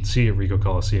 15th, see you at Ricoh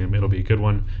Coliseum. It'll be a good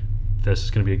one. This is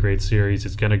going to be a great series.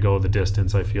 It's going to go the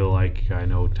distance, I feel like. I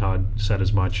know Todd said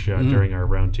as much during our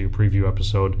Round 2 preview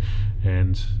episode,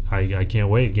 and I can't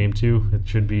wait. Game 2, it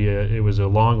should be it was a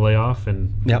long layoff,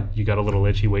 and you got a little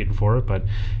itchy waiting for it, but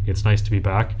it's nice to be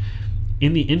back.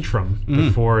 In the interim,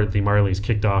 before the Marlies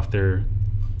kicked off their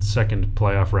second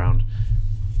playoff round,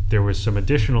 there was some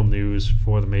additional news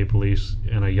for the Maple Leafs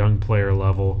and a young player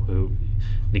level who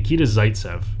Nikita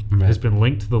Zaitsev has been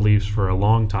linked to the Leafs for a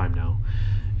long time now,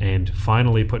 and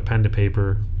finally put pen to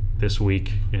paper this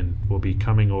week and will be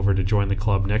coming over to join the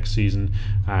club next season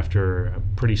after a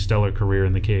pretty stellar career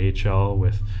in the KHL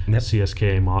with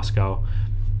CSKA Moscow.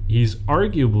 He's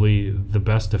arguably the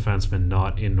best defenseman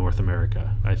not in North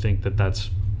America. I think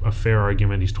that's a fair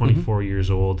argument. He's 24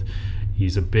 years old.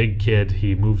 He's a big kid.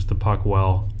 He moves the puck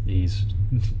well. He's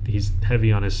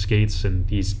heavy on his skates, and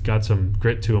he's got some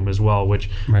grit to him as well, which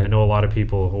I know a lot of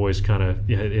people always kind of,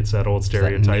 it's that old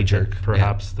stereotype that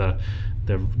perhaps the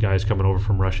guys coming over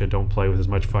from Russia don't play with as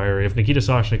much fire. If Nikita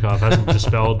Soshnikov hasn't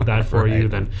dispelled that for you,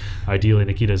 then ideally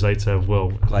Nikita Zaitsev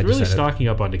will. Really stocking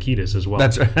up on Nikitas as well.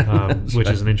 That's right. Which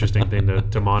is an interesting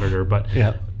thing to monitor. But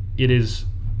it is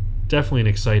definitely an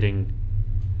exciting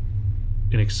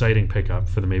pickup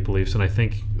for the Maple Leafs, and I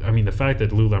think, the fact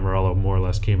that Lou Lamoriello more or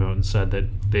less came out and said that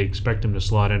they expect him to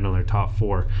slot in on their top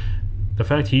 4, the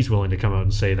fact he's willing to come out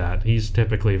and say that, he's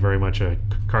typically very much a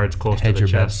cards close to the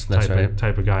chest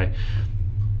type of guy.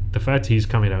 the fact he's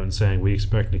coming out and saying we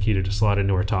expect Nikita to slot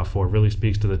into our top 4 really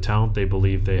speaks to the talent they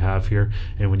believe they have here.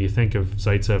 And when you think of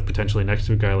Zaitsev potentially next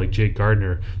to a guy like Jake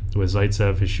Gardiner, with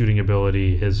Zaitsev, his shooting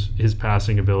ability, his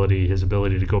passing ability, his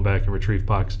ability to go back and retrieve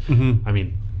pucks, I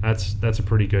mean, that's a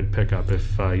pretty good pickup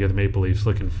if you're the Maple Leafs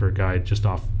looking for a guy just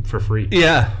off for free.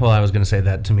 Yeah, well, I was going to say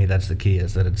that to me that's the key,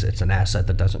 is that it's an asset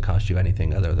that doesn't cost you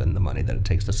anything other than the money that it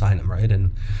takes to sign him, right?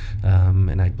 And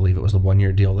I believe it was the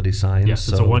 1-year deal that he signed. Yes,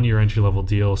 it's a 1-year entry-level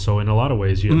deal. So in a lot of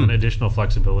ways, you have an additional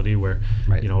flexibility where,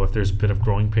 right. If there's a bit of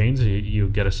growing pains, you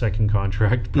get a second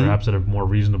contract, perhaps at a more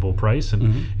reasonable price.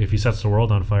 And if he sets the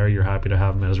world on fire, you're happy to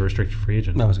have him as a restricted free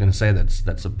agent. I was going to say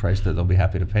that's a price that they'll be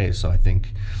happy to pay. So I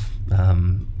think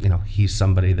he's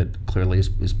somebody that clearly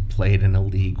is played in a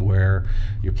league where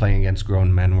you're playing against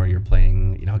grown men, where you're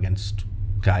playing, against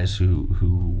guys who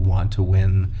want to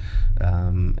win,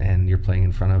 and you're playing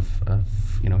in front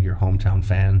of your hometown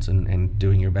fans and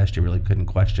doing your best. You really couldn't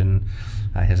question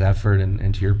his effort.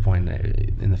 And to your point,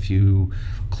 in the few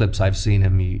clips I've seen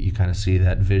him, you kind of see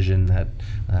that vision,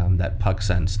 that puck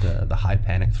sense, the high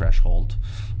panic threshold.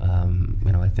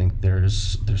 I think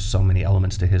there's so many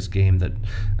elements to his game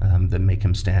that make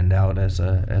him stand out as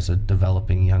a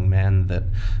developing young man that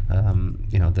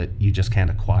that you just can't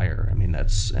acquire. I mean,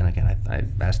 and again, I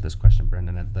asked this question,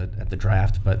 Brendan, at the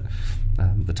draft, but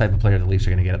the type of player the Leafs are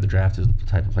going to get at the draft is the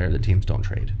type of player that teams don't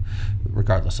trade,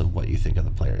 regardless of what you think of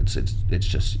the player. It's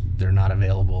just they're not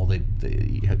available.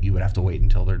 You would have to wait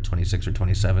until they're 26 or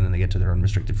 27 and they get to their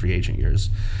unrestricted free agent years.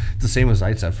 It's the same with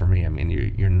Zaitsev for me. I mean,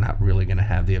 you're not really going to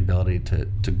have the ability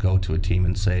to go to a team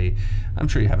and say, I'm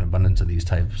sure you have an abundance of these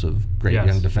types of great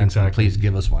young defensemen. Exactly. Please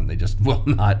give us one. They just will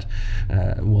not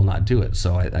do it.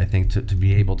 So I think to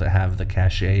be able to have the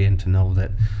cachet and to know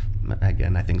that,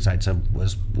 again, I think Zaitsev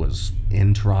was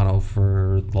in Toronto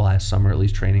for the last summer, at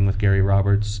least training with Gary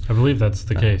Roberts. I believe that's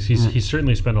the case. He's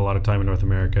certainly spent a lot of time in North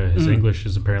America. His English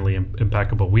is apparently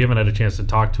impeccable. We haven't had a chance to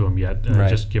talk to him yet,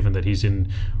 just given that he's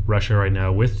in Russia right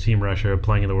now with Team Russia,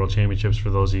 playing in the World Championships, for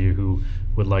those of you who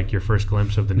would like your first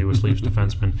glimpse of the newest Leafs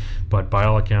defenseman. But by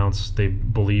all accounts, they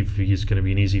believe he's going to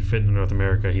be an easy fit in North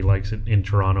America. He likes it in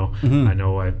Toronto. I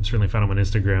know I certainly found him on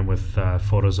Instagram with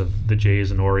photos of the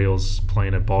Jays and Orioles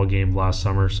playing a ball game last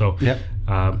summer. So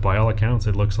by all accounts,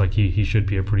 it looks like he should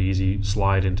be a pretty easy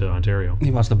slide into Ontario.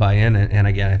 He wants to buy in, and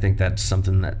again, I think that's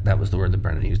something that was the word that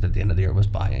Brendan used at the end of the year, was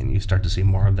buy-in. You start to see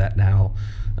more of that now.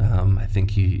 I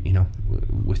think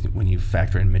when you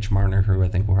factor in Mitch Marner, who I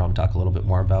think we'll probably talk a little bit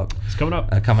more about. It's coming up.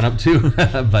 Coming up too.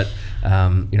 But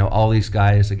all these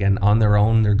guys, again, on their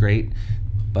own, they're great.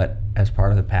 But as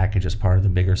part of the package, as part of the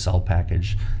bigger sell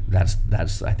package,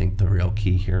 that's I think the real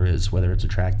key here, is whether it's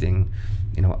attracting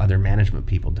other management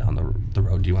people down the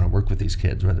road. Do you want to work with these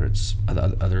kids? Whether it's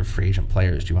other free agent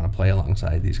players, do you want to play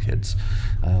alongside these kids?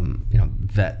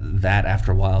 That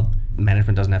after a while,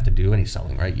 management doesn't have to do any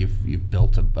selling, right? You've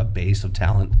built a base of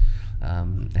talent,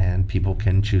 and people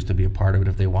can choose to be a part of it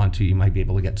if they want to. You might be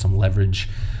able to get some leverage,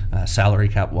 salary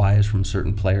cap wise, from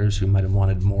certain players who might have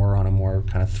wanted more on a more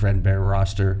kind of threadbare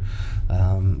roster.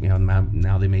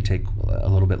 Now they may take a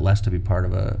little bit less to be part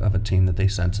of a team that they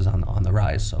sense is on the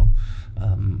rise. So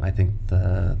I think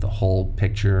the whole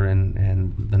picture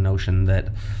and the notion that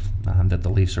the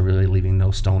Leafs are really leaving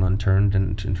no stone unturned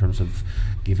in terms of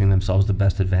giving themselves the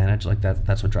best advantage, like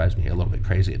that's what drives me a little bit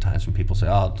crazy at times when people say,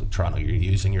 oh, Toronto, you're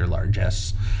using your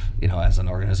largesse, as an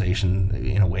organization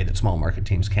in a way that small market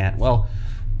teams can't. Well,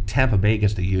 Tampa Bay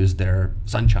gets to use their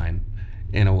sunshine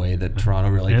in a way that Toronto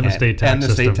really can't. And the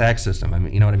state tax system. I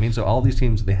mean, you know what I mean? So all these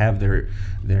teams, they have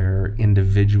their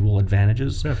individual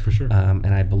advantages. Yeah, for sure. And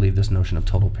I believe this notion of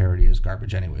total parity is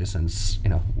garbage anyway, since,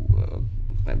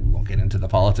 I won't get into the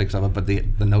politics of it, but the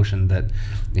notion that,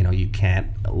 you can't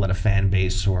let a fan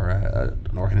base or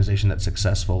an organization that's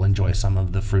successful enjoy some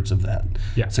of the fruits of that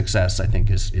success, I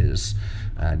think is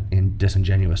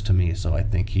disingenuous to me. So I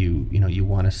think you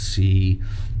want to see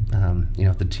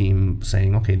the team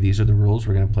saying, okay, these are the rules,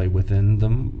 we're going to play within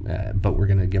them, but we're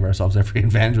going to give ourselves every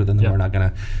advantage within them. We're not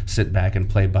going to sit back and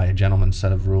play by a gentleman's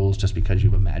set of rules just because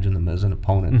you've imagined them as an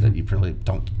opponent that you really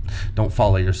don't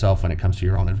follow yourself when it comes to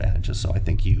your own advantages. So I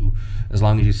think as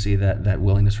long as you see that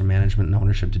willingness from management and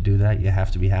ownership to do that, you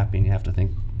have to be happy, and you have to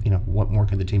think, what more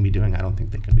could the team be doing? I don't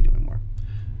think they could be doing more.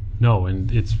 No,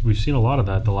 and we've seen a lot of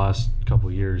that the last couple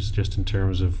of years, just in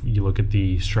terms of, you look at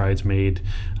the strides made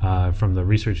from the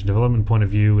research and development point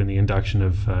of view, and the induction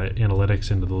of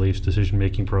analytics into the Leafs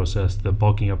decision-making process, the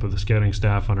bulking up of the scouting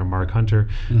staff under Mark Hunter,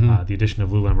 the addition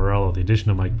of Lou Lamoriello, the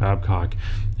addition of Mike Babcock,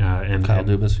 and Kyle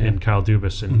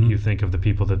Dubas, and you think of the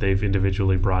people that they've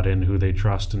individually brought in, who they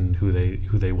trust and who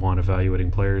they want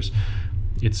evaluating players.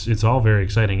 it's all very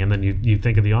exciting. And then you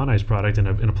think of the on-ice product in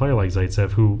a player like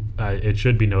Zaitsev, who, it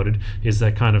should be noted, is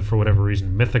that kind of, for whatever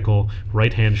reason, mythical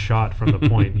right-hand shot from the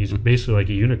point. He's basically like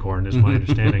a unicorn, is my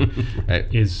understanding. Right.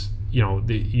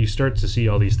 You start to see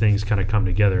all these things kind of come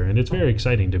together, and it's very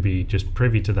exciting to be just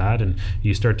privy to that, and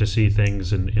you start to see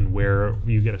things and where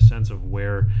you get a sense of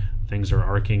where things are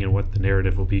arcing and what the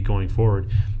narrative will be going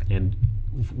forward. And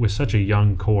with such a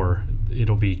young core,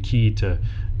 it'll be key to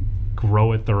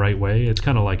grow it the right way. It's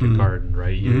kind of like a garden,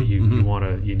 right?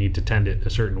 You need to tend it a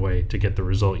certain way to get the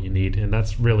result you need, and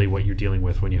that's really what you're dealing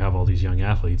with when you have all these young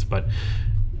athletes. But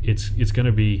it's going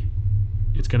to be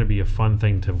a fun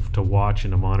thing to watch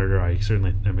and to monitor. I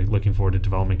certainly am looking forward to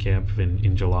development camp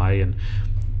in July, and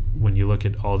when you look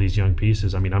at all these young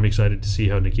pieces, I mean, I'm excited to see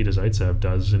how Nikita Zaitsev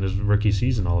does in his rookie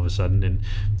season all of a sudden. And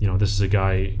this is a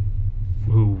guy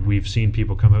who we've seen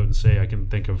people come out and say, I can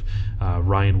think of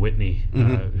Ryan Whitney,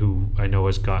 who I know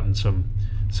has gotten some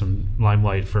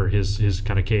limelight for his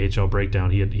kind of KHL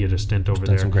breakdown. He had a stint over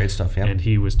there. Done some great stuff, yeah. And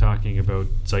he was talking about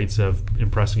Zaitsev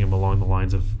impressing him along the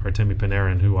lines of Artemi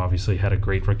Panarin, who obviously had a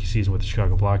great rookie season with the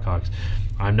Chicago Blackhawks.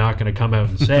 I'm not going to come out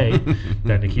and say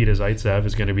that Nikita Zaitsev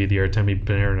is going to be the Artemi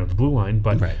Panarin of the blue line,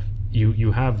 but right.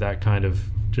 you have that kind of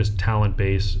just talent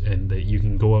base, and that you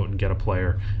can go out and get a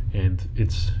player, and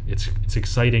it's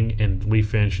exciting, and Leaf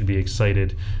fans should be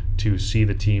excited to see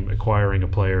the team acquiring a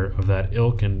player of that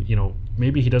ilk. And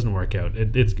maybe he doesn't work out.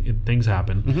 Things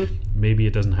happen. Maybe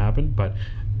it doesn't happen, but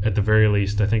at the very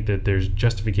least, I think that there's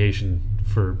justification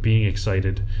for being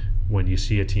excited when you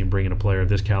see a team bringing a player of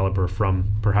this caliber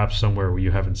from perhaps somewhere where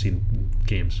you haven't seen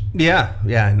games. Yeah,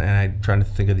 and I'm trying to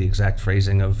think of the exact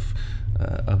phrasing of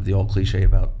the old cliche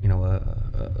about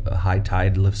a high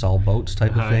tide lifts all boats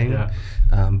type of thing. Yeah.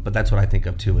 But that's what I think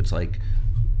of too. It's like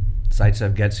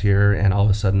Zaitsev gets here, and all of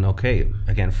a sudden, okay,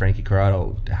 again, Frankie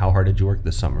Corrado, how hard did you work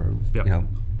this summer? Yep.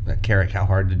 Carrick, how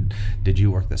hard did you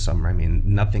work this summer? I mean,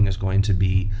 nothing is going to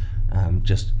be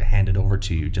just handed over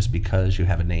to you just because you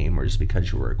have a name, or just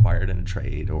because you were acquired in a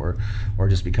trade, or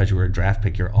just because you were a draft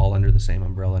pick. You're all under the same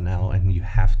umbrella now, and you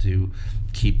have to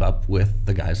keep up with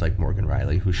the guys like Morgan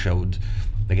Rielly, who showed,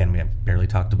 again, we have barely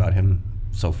talked about him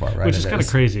so far, right? Which is kind of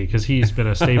crazy, because he's been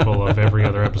a staple of every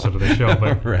other episode of the show,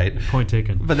 but right. Point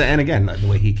taken. But and again, the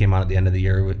way he came on at the end of the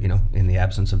year, in the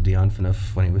absence of Dion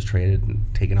Phaneuf when he was traded, and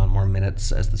taking on more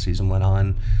minutes as the season went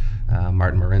on.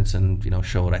 Martin Marincin,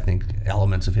 showed, I think,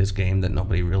 elements of his game that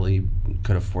nobody really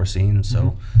could have foreseen.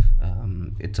 So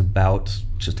it's about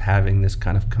just having this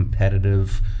kind of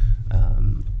competitive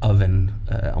oven,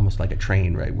 almost like a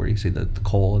train, right, where you see the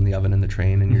coal in the oven in the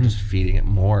train, and you're just feeding it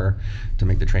more to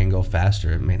make the train go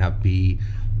faster. It may not be,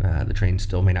 the train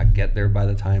still may not get there by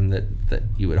the time that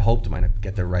you would hope. It might not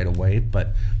get there right away,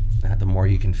 but the more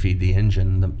you can feed the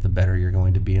engine, the better you're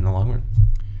going to be in the long run.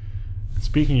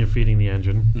 Speaking of feeding the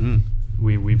engine,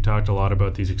 we've talked a lot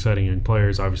about these exciting young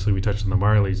players. Obviously, we touched on the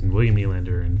Marlies and William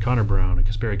Nylander and Connor Brown and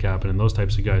Kasperi Kapanen and those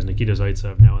types of guys. Nikita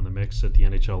Zaitsev now in the mix at the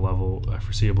NHL level,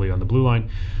 foreseeably on the blue line.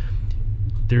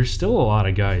 There's still a lot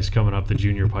of guys coming up the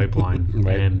junior pipeline,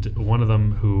 right. And one of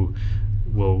them who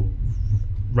will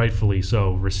rightfully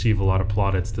so receive a lot of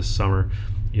plaudits this summer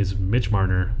is Mitch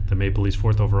Marner, the Maple Leafs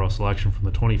 4th overall selection from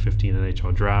the 2015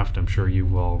 NHL Draft. I'm sure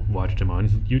you've all watched him on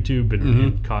YouTube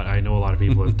and caught. I know a lot of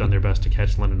people have done their best to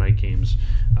catch London night games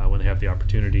when they have the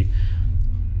opportunity.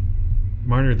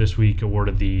 Marner this week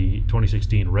awarded the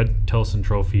 2016 Red Tilson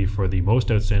Trophy for the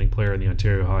most outstanding player in the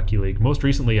Ontario Hockey League. Most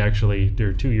recently, actually,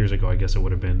 2 years ago, I guess it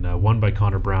would have been, won by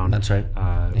Connor Brown. That's right.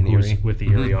 Who was with the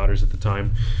Erie Otters at the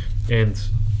time. And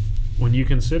when you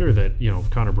consider that,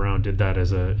 Connor Brown did that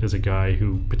as a guy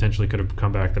who potentially could have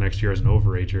come back the next year as an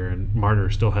overager, and Marner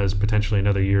still has potentially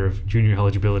another year of junior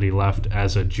eligibility left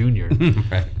as a junior.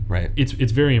 Right. It's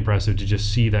very impressive to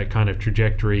just see that kind of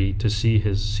trajectory, to see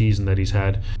his season that he's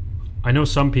had. I know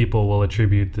some people will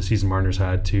attribute the season Marner's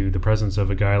had to the presence of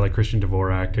a guy like Christian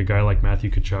Dvorak, a guy like Matthew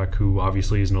Tkachuk, who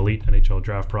obviously is an elite NHL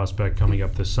draft prospect coming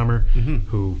up this summer,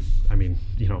 who, I mean,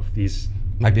 these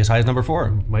might be as high as number 4.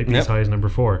 Might be as high as number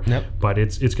 4. Yep. But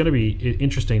it's going to be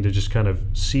interesting to just kind of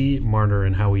see Marner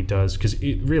and how he does. Because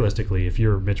realistically, if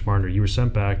you're Mitch Marner, you were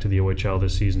sent back to the OHL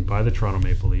this season by the Toronto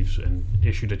Maple Leafs and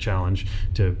issued a challenge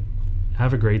to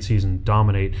have a great season,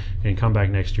 dominate, and come back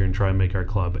next year and try and make our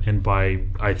club. And by,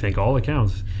 I think, all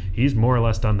accounts, he's more or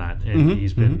less done that. And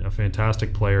he's been a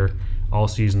fantastic player all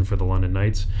season for the London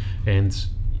Knights. And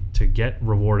to get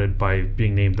rewarded by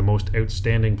being named the most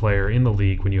outstanding player in the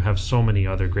league when you have so many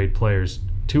other great players,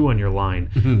 2 on your line,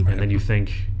 and then you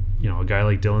think, a guy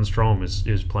like Dylan Strome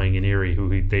is playing in Erie,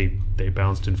 who they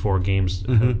bounced in 4 games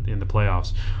in the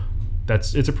playoffs.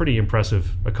 it's a pretty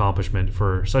impressive accomplishment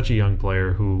for such a young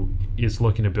player who is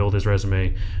looking to build his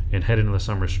resume and head into the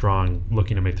summer strong,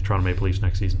 looking to make the Toronto Maple Leafs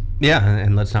next season. Yeah,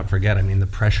 and let's not forget, I mean, the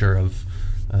pressure of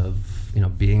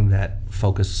being that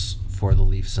focus for the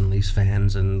Leafs and Leafs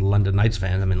fans and London Knights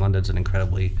fans. I mean, London's an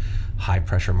incredibly high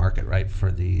pressure market, right,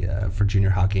 for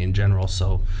junior hockey in general.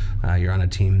 So you're on a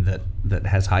team that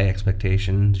has high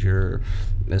expectations. You're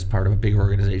as part of a big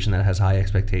organization that has high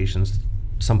expectations.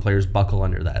 Some players buckle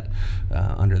under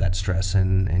that stress,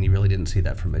 and you really didn't see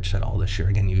that from Mitch at all this year.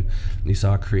 Again, you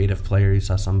saw a creative player. You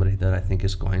saw somebody that I think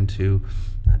is going to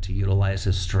utilize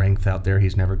his strength out there.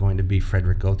 He's never going to be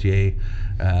Frederic Gauthier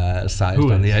sized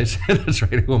on the ice. That's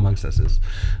right. Who amongst us is?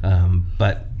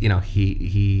 But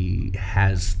he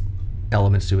has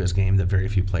elements to his game that very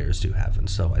few players do have, and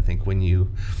so I think when you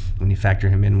factor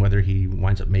him in, whether he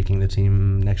winds up making the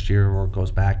team next year or goes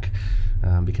back.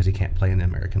 Because he can't play in the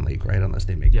American League, right? Unless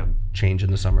they make a change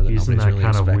in the summer that he's nobody's really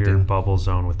expecting. He's in that kind of weird bubble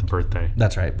zone with the birthday.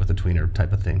 That's right, with the tweener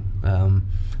type of thing.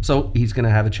 So he's going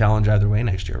to have a challenge either way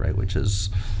next year, right? Which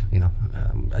is,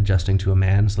 adjusting to a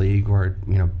man's league or,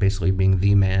 basically being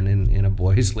the man in a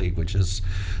boys' league, which is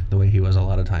the way he was a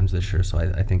lot of times this year. So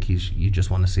I think you just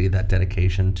want to see that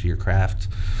dedication to your craft,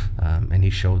 and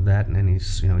he showed that, and he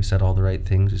said all the right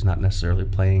things. He's not necessarily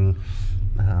playing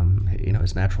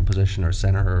his natural position or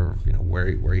center, or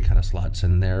where he kind of slots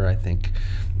in there. I think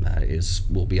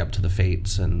will be up to the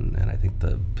fates, and I think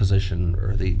the position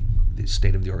or the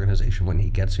state of the organization when he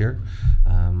gets here.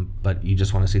 But you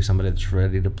just want to see somebody that's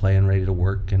ready to play and ready to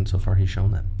work, and so far he's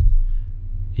shown that.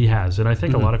 He has, and I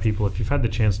think a lot of people, if you've had the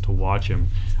chance to watch him,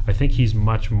 I think he's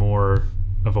much more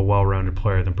of a well-rounded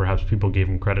player than perhaps people gave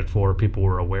him credit for, people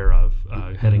were aware of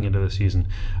heading into the season.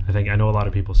 I know a lot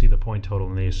of people see the point total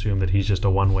and they assume that he's just a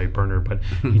one-way burner, but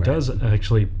he does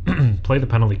actually play the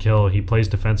penalty kill. He plays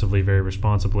defensively very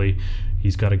responsibly.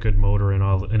 He's got a good motor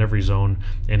in every zone,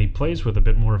 and he plays with a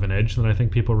bit more of an edge than I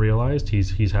think people realized.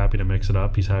 He's happy to mix it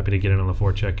up. He's happy to get in on the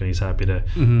forecheck, and he's happy to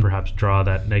perhaps draw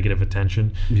that negative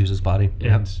attention. Use his body.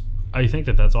 And I think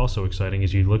that's also exciting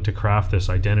as you look to craft this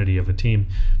identity of a team.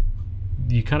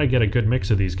 You kind of get a good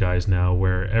mix of these guys now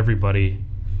where everybody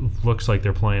looks like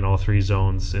they're playing all three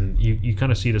zones, and you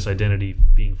kind of see this identity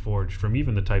being forged from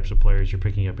even the types of players you're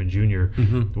picking up in junior,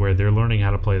 where they're learning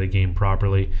how to play the game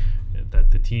properly,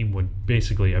 that the team would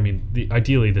basically,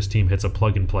 ideally this team hits a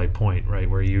plug-and-play point, right,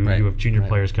 where you have junior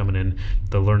players coming in,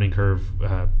 the learning curve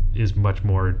is much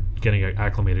more getting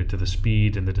acclimated to the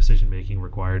speed and the decision-making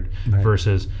required,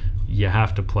 versus you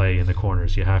have to play in the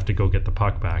corners, you have to go get the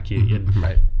puck back.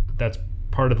 That's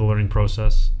part of the learning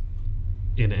process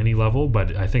in any level,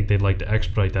 but I think they'd like to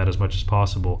exploit that as much as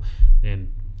possible.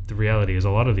 And the reality is a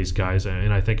lot of these guys,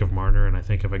 and I think of Marner, and I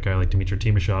think of a guy like Dmitry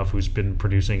Timashov, who's been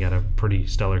producing at a pretty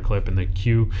stellar clip in the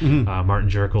queue, Martin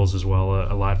Jerkels as well,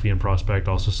 a Latvian prospect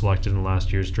also selected in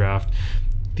last year's draft.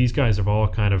 These guys have all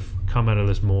kind of come out of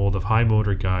this mold of high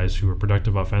motor guys who are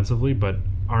productive offensively but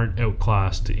aren't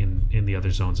outclassed in the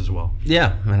other zones as well.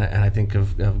 Yeah, and I think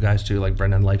of guys too like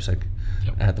Brendan Leipzig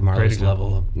at the Marlies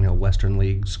level, Western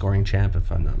League scoring champ,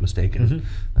 if I'm not mistaken,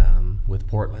 with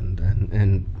Portland,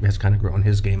 and has kind of grown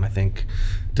his game, I think,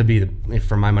 to be,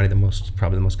 for my money,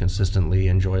 probably the most consistently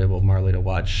enjoyable Marley to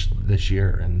watch this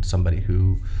year, and somebody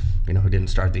who didn't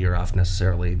start the year off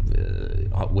necessarily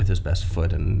with his best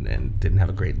foot and didn't have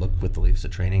a great look with the Leafs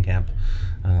at training camp.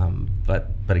 But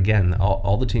again,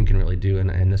 all the team can really do,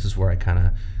 and this is where I kind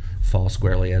of fall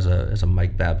squarely as a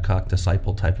Mike Babcock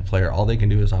disciple type of player. All they can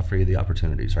do is offer you the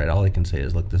opportunities, right? All they can say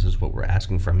is, look, this is what we're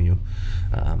asking from you.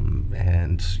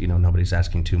 And nobody's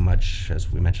asking too much.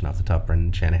 As we mentioned off the top,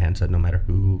 Brendan Shanahan said no matter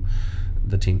who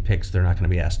the team picks, they're not going to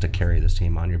be asked to carry this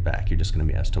team on your back. You're just going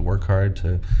to be asked to work hard,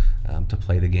 to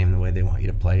play the game the way they want you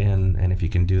to play, and if you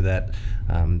can do that,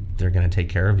 they're going to take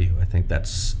care of you. I think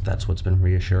that's what's been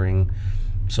reassuring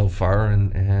so far,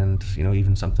 and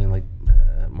even something like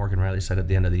Morgan Riley said at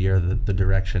the end of the year, that the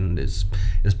direction is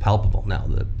palpable now,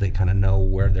 that they kind of know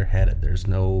where they're headed. There's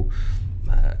no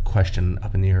question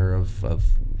up in the air of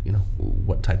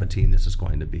what type of team this is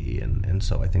going to be, and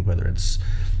so I think whether it's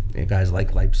guys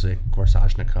like Leipzig or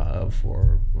Sashnikov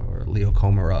or Leo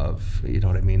Komarov,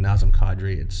 Nazem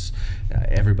Kadri, it's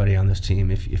everybody on this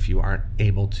team. If you aren't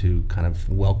able to kind of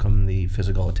welcome the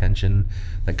physical attention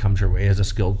that comes your way as a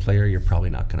skilled player, you're probably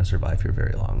not going to survive here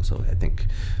very long. So I think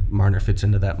Marner fits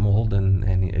into that mold, and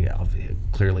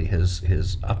clearly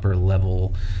his upper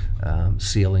level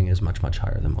ceiling is much, much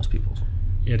higher than most people's.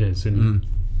 It is, and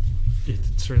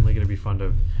it's certainly going to be fun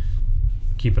to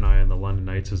keep an eye on the London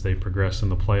Knights as they progress in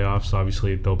the playoffs.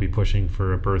 Obviously, they'll be pushing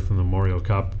for a berth in the Memorial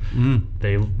Cup.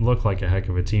 They look like a heck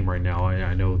of a team right now.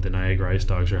 I know the Niagara Ice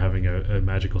Dogs are having a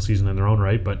magical season in their own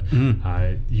right, but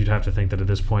you'd have to think that at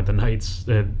this point, the Knights,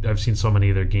 I've seen so many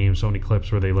of their games, so many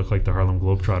clips where they look like the Harlem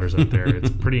Globetrotters out there. It's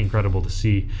pretty incredible to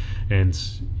see, and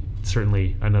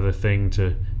certainly another thing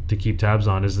to keep tabs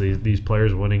on is these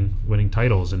players winning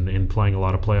titles and playing a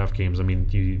lot of playoff games. I mean,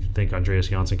 you think Andreas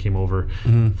Janssen came over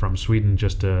from Sweden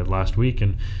just last week,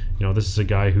 and this is a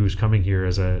guy who's coming here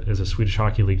as a Swedish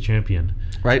Hockey League champion.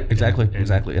 Right, exactly,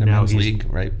 exactly. In a men's league,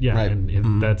 right? Yeah, right.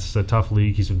 And that's a tough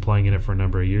league. He's been playing in it for a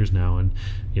number of years now, and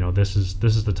this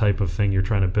is the type of thing you're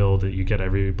trying to build. That you get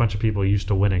a bunch of people used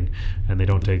to winning, and they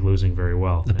don't take losing very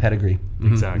well. The pedigree,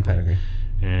 exactly. The pedigree,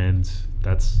 and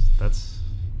that's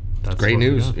great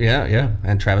news. Yeah.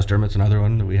 And Travis Dermott's another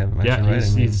one that we haven't mentioned, right?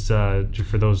 He's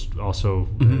for those also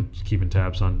keeping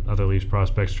tabs on other Leafs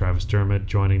prospects. Travis Dermott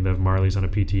joining the Marlies on a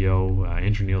PTO.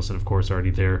 Andrew Nielsen, of course,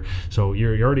 already there. So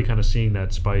you're already kind of seeing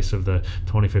that spice of the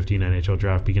 2015 NHL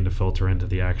draft begin to filter into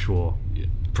the actual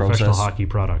professional hockey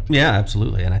product. Yeah,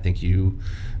 absolutely. And I think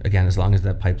again, as long as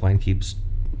that pipeline keeps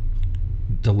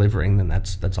delivering, then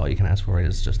that's all you can ask for.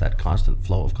 Is just that constant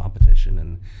flow of competition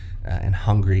and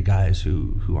hungry guys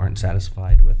who aren't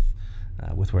satisfied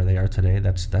with where they are today.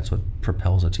 That's what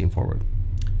propels a team forward.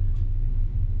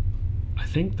 I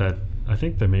think that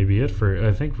may be it for.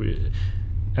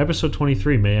 Episode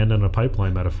 23 may end on a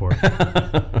pipeline metaphor.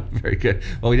 Very good.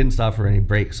 Well, we didn't stop for any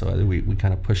breaks, so we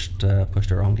kind of pushed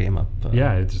our own game up.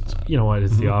 It's you know what?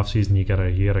 It's the off season. You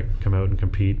gotta come out and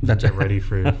compete. That's get ready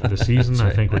for the season.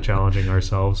 Right. I think we're challenging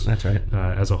ourselves. That's right.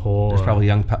 As a whole, there's probably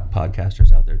young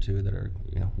podcasters out there too that are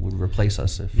would replace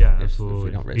us if absolutely. If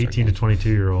we don't raise 18 to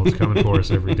 22-year-olds coming for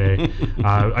us every day.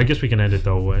 I guess we can end it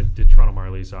though. The Toronto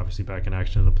Marlies obviously back in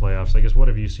action in the playoffs. I guess what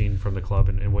have you seen from the club,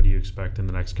 and what do you expect in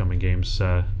the next coming games?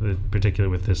 Particularly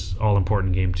with this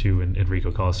all-important Game 2 in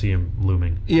Enrico Coliseum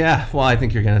looming. Yeah, well, I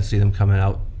think you're going to see them coming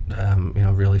out,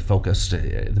 really focused.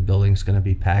 The building's going to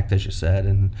be packed, as you said,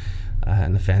 and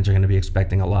the fans are going to be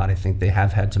expecting a lot. I think they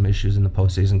have had some issues in the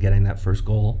postseason getting that first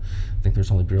goal. I think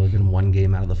there's only really been one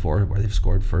game out of the four where they've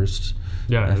scored first.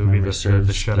 Yeah, it would be the shutout,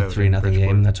 the 3-0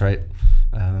 game. That's right.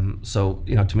 So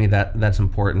to me that's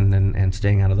important, and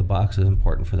staying out of the box is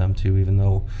important for them too, even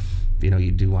though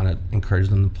you do want to encourage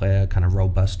them to play a kind of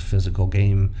robust physical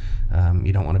game.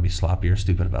 You don't want to be sloppy or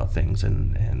stupid about things,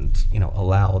 and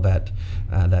allow that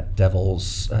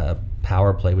Devils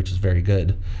power play, which is very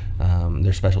good.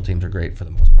 Their special teams are great for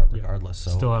the most part, regardless.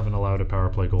 So still haven't allowed a power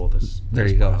play goal this. There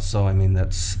you go. So I mean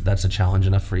that's a challenge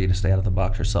enough for you to stay out of the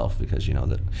box yourself, because you know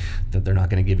that they're not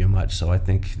going to give you much. So I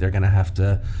think they're going to have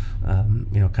to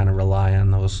kind of rely on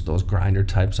those grinder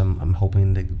types. I'm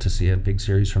hoping to see a big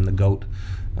series from the GOAT.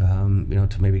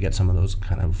 To maybe get some of those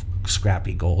kind of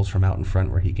scrappy goals from out in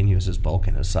front where he can use his bulk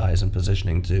and his size and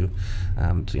positioning to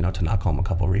knock home a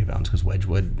couple rebounds, because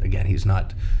Wedgwood, again, he's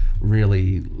not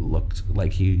really looked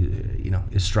like he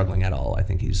is struggling at all. I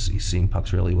think he's seeing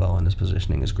pucks really well, and his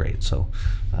positioning is great. So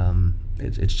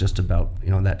it's just about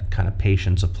that kind of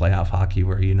patience of playoff hockey,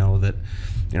 where that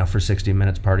for 60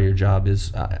 minutes part of your job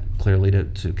is clearly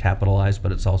to capitalize,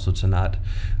 but it's also to not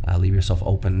leave yourself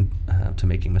open to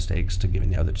making mistakes, to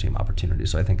giving the other team opportunities.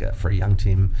 So I think for a young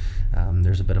team,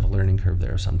 there's a bit of a learning curve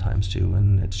there sometimes too,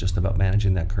 and it's just about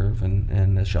managing that curve.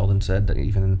 And as Sheldon said, that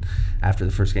even after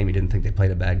the first game, he didn't think they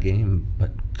played a bad game,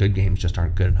 but good games just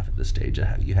aren't good enough at this stage.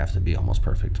 You have to be almost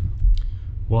perfect.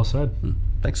 Well said.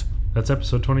 Thanks. That's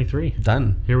episode 23.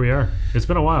 Done. Here we are. It's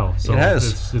been a while. So it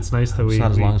has. It's nice that it's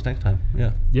not as long as next time.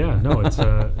 Yeah. Yeah. No. It's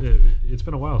it's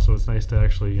been a while, so it's nice to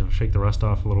actually shake the rust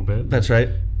off a little bit. That's right.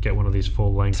 Get one of these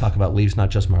full length. Talk about Leafs, not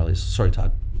just Marlies. Sorry,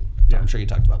 Todd. Yeah. I'm sure you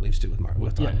talked about Leafs too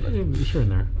with Todd. Yeah, sure in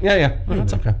there. Yeah. Well,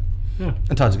 that's okay. Yeah.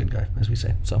 And Todd's a good guy, as we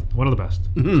say. So one of the best.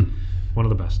 Mm-hmm. One of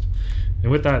the best.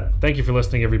 And with that, thank you for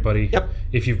listening, everybody. Yep.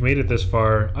 If you've made it this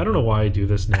far, I don't know why I do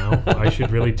this now. I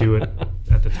should really do it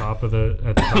at the top of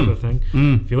the thing.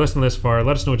 If you listen this far,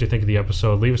 let us know what you think of the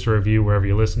episode. Leave us a review wherever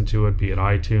you listen to it, be it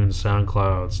iTunes,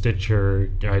 SoundCloud,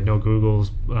 Stitcher. I know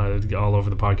Google's all over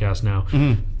the podcast now.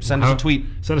 Send us a tweet.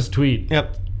 Send us a tweet.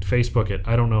 Yep. Facebook it.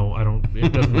 I don't know.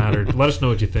 It doesn't matter. Let us know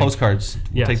what you think. Postcards.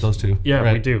 We'll take those too. Yeah,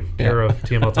 right. we do. Care of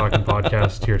TML Talking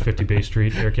Podcast here at 50 Bay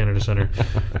Street, Air Canada Centre.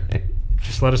 Right.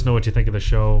 Just let us know what you think of the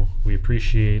show. We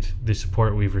appreciate the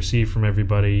support we've received from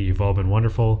everybody. You've all been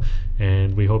wonderful,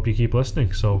 and we hope you keep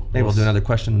listening. So maybe we'll do another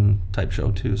question type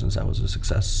show too, since that was a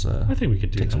success. I think we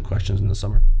could take some questions in the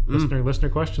summer. Listener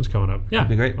questions coming up. Yeah, that'd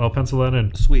be great. I'll pencil that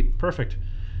in. Sweet. Perfect.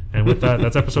 And with that,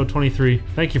 that's episode 23.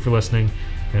 Thank you for listening,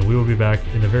 and we will be back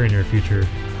in the very near future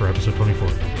for episode 24.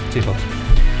 See you, folks.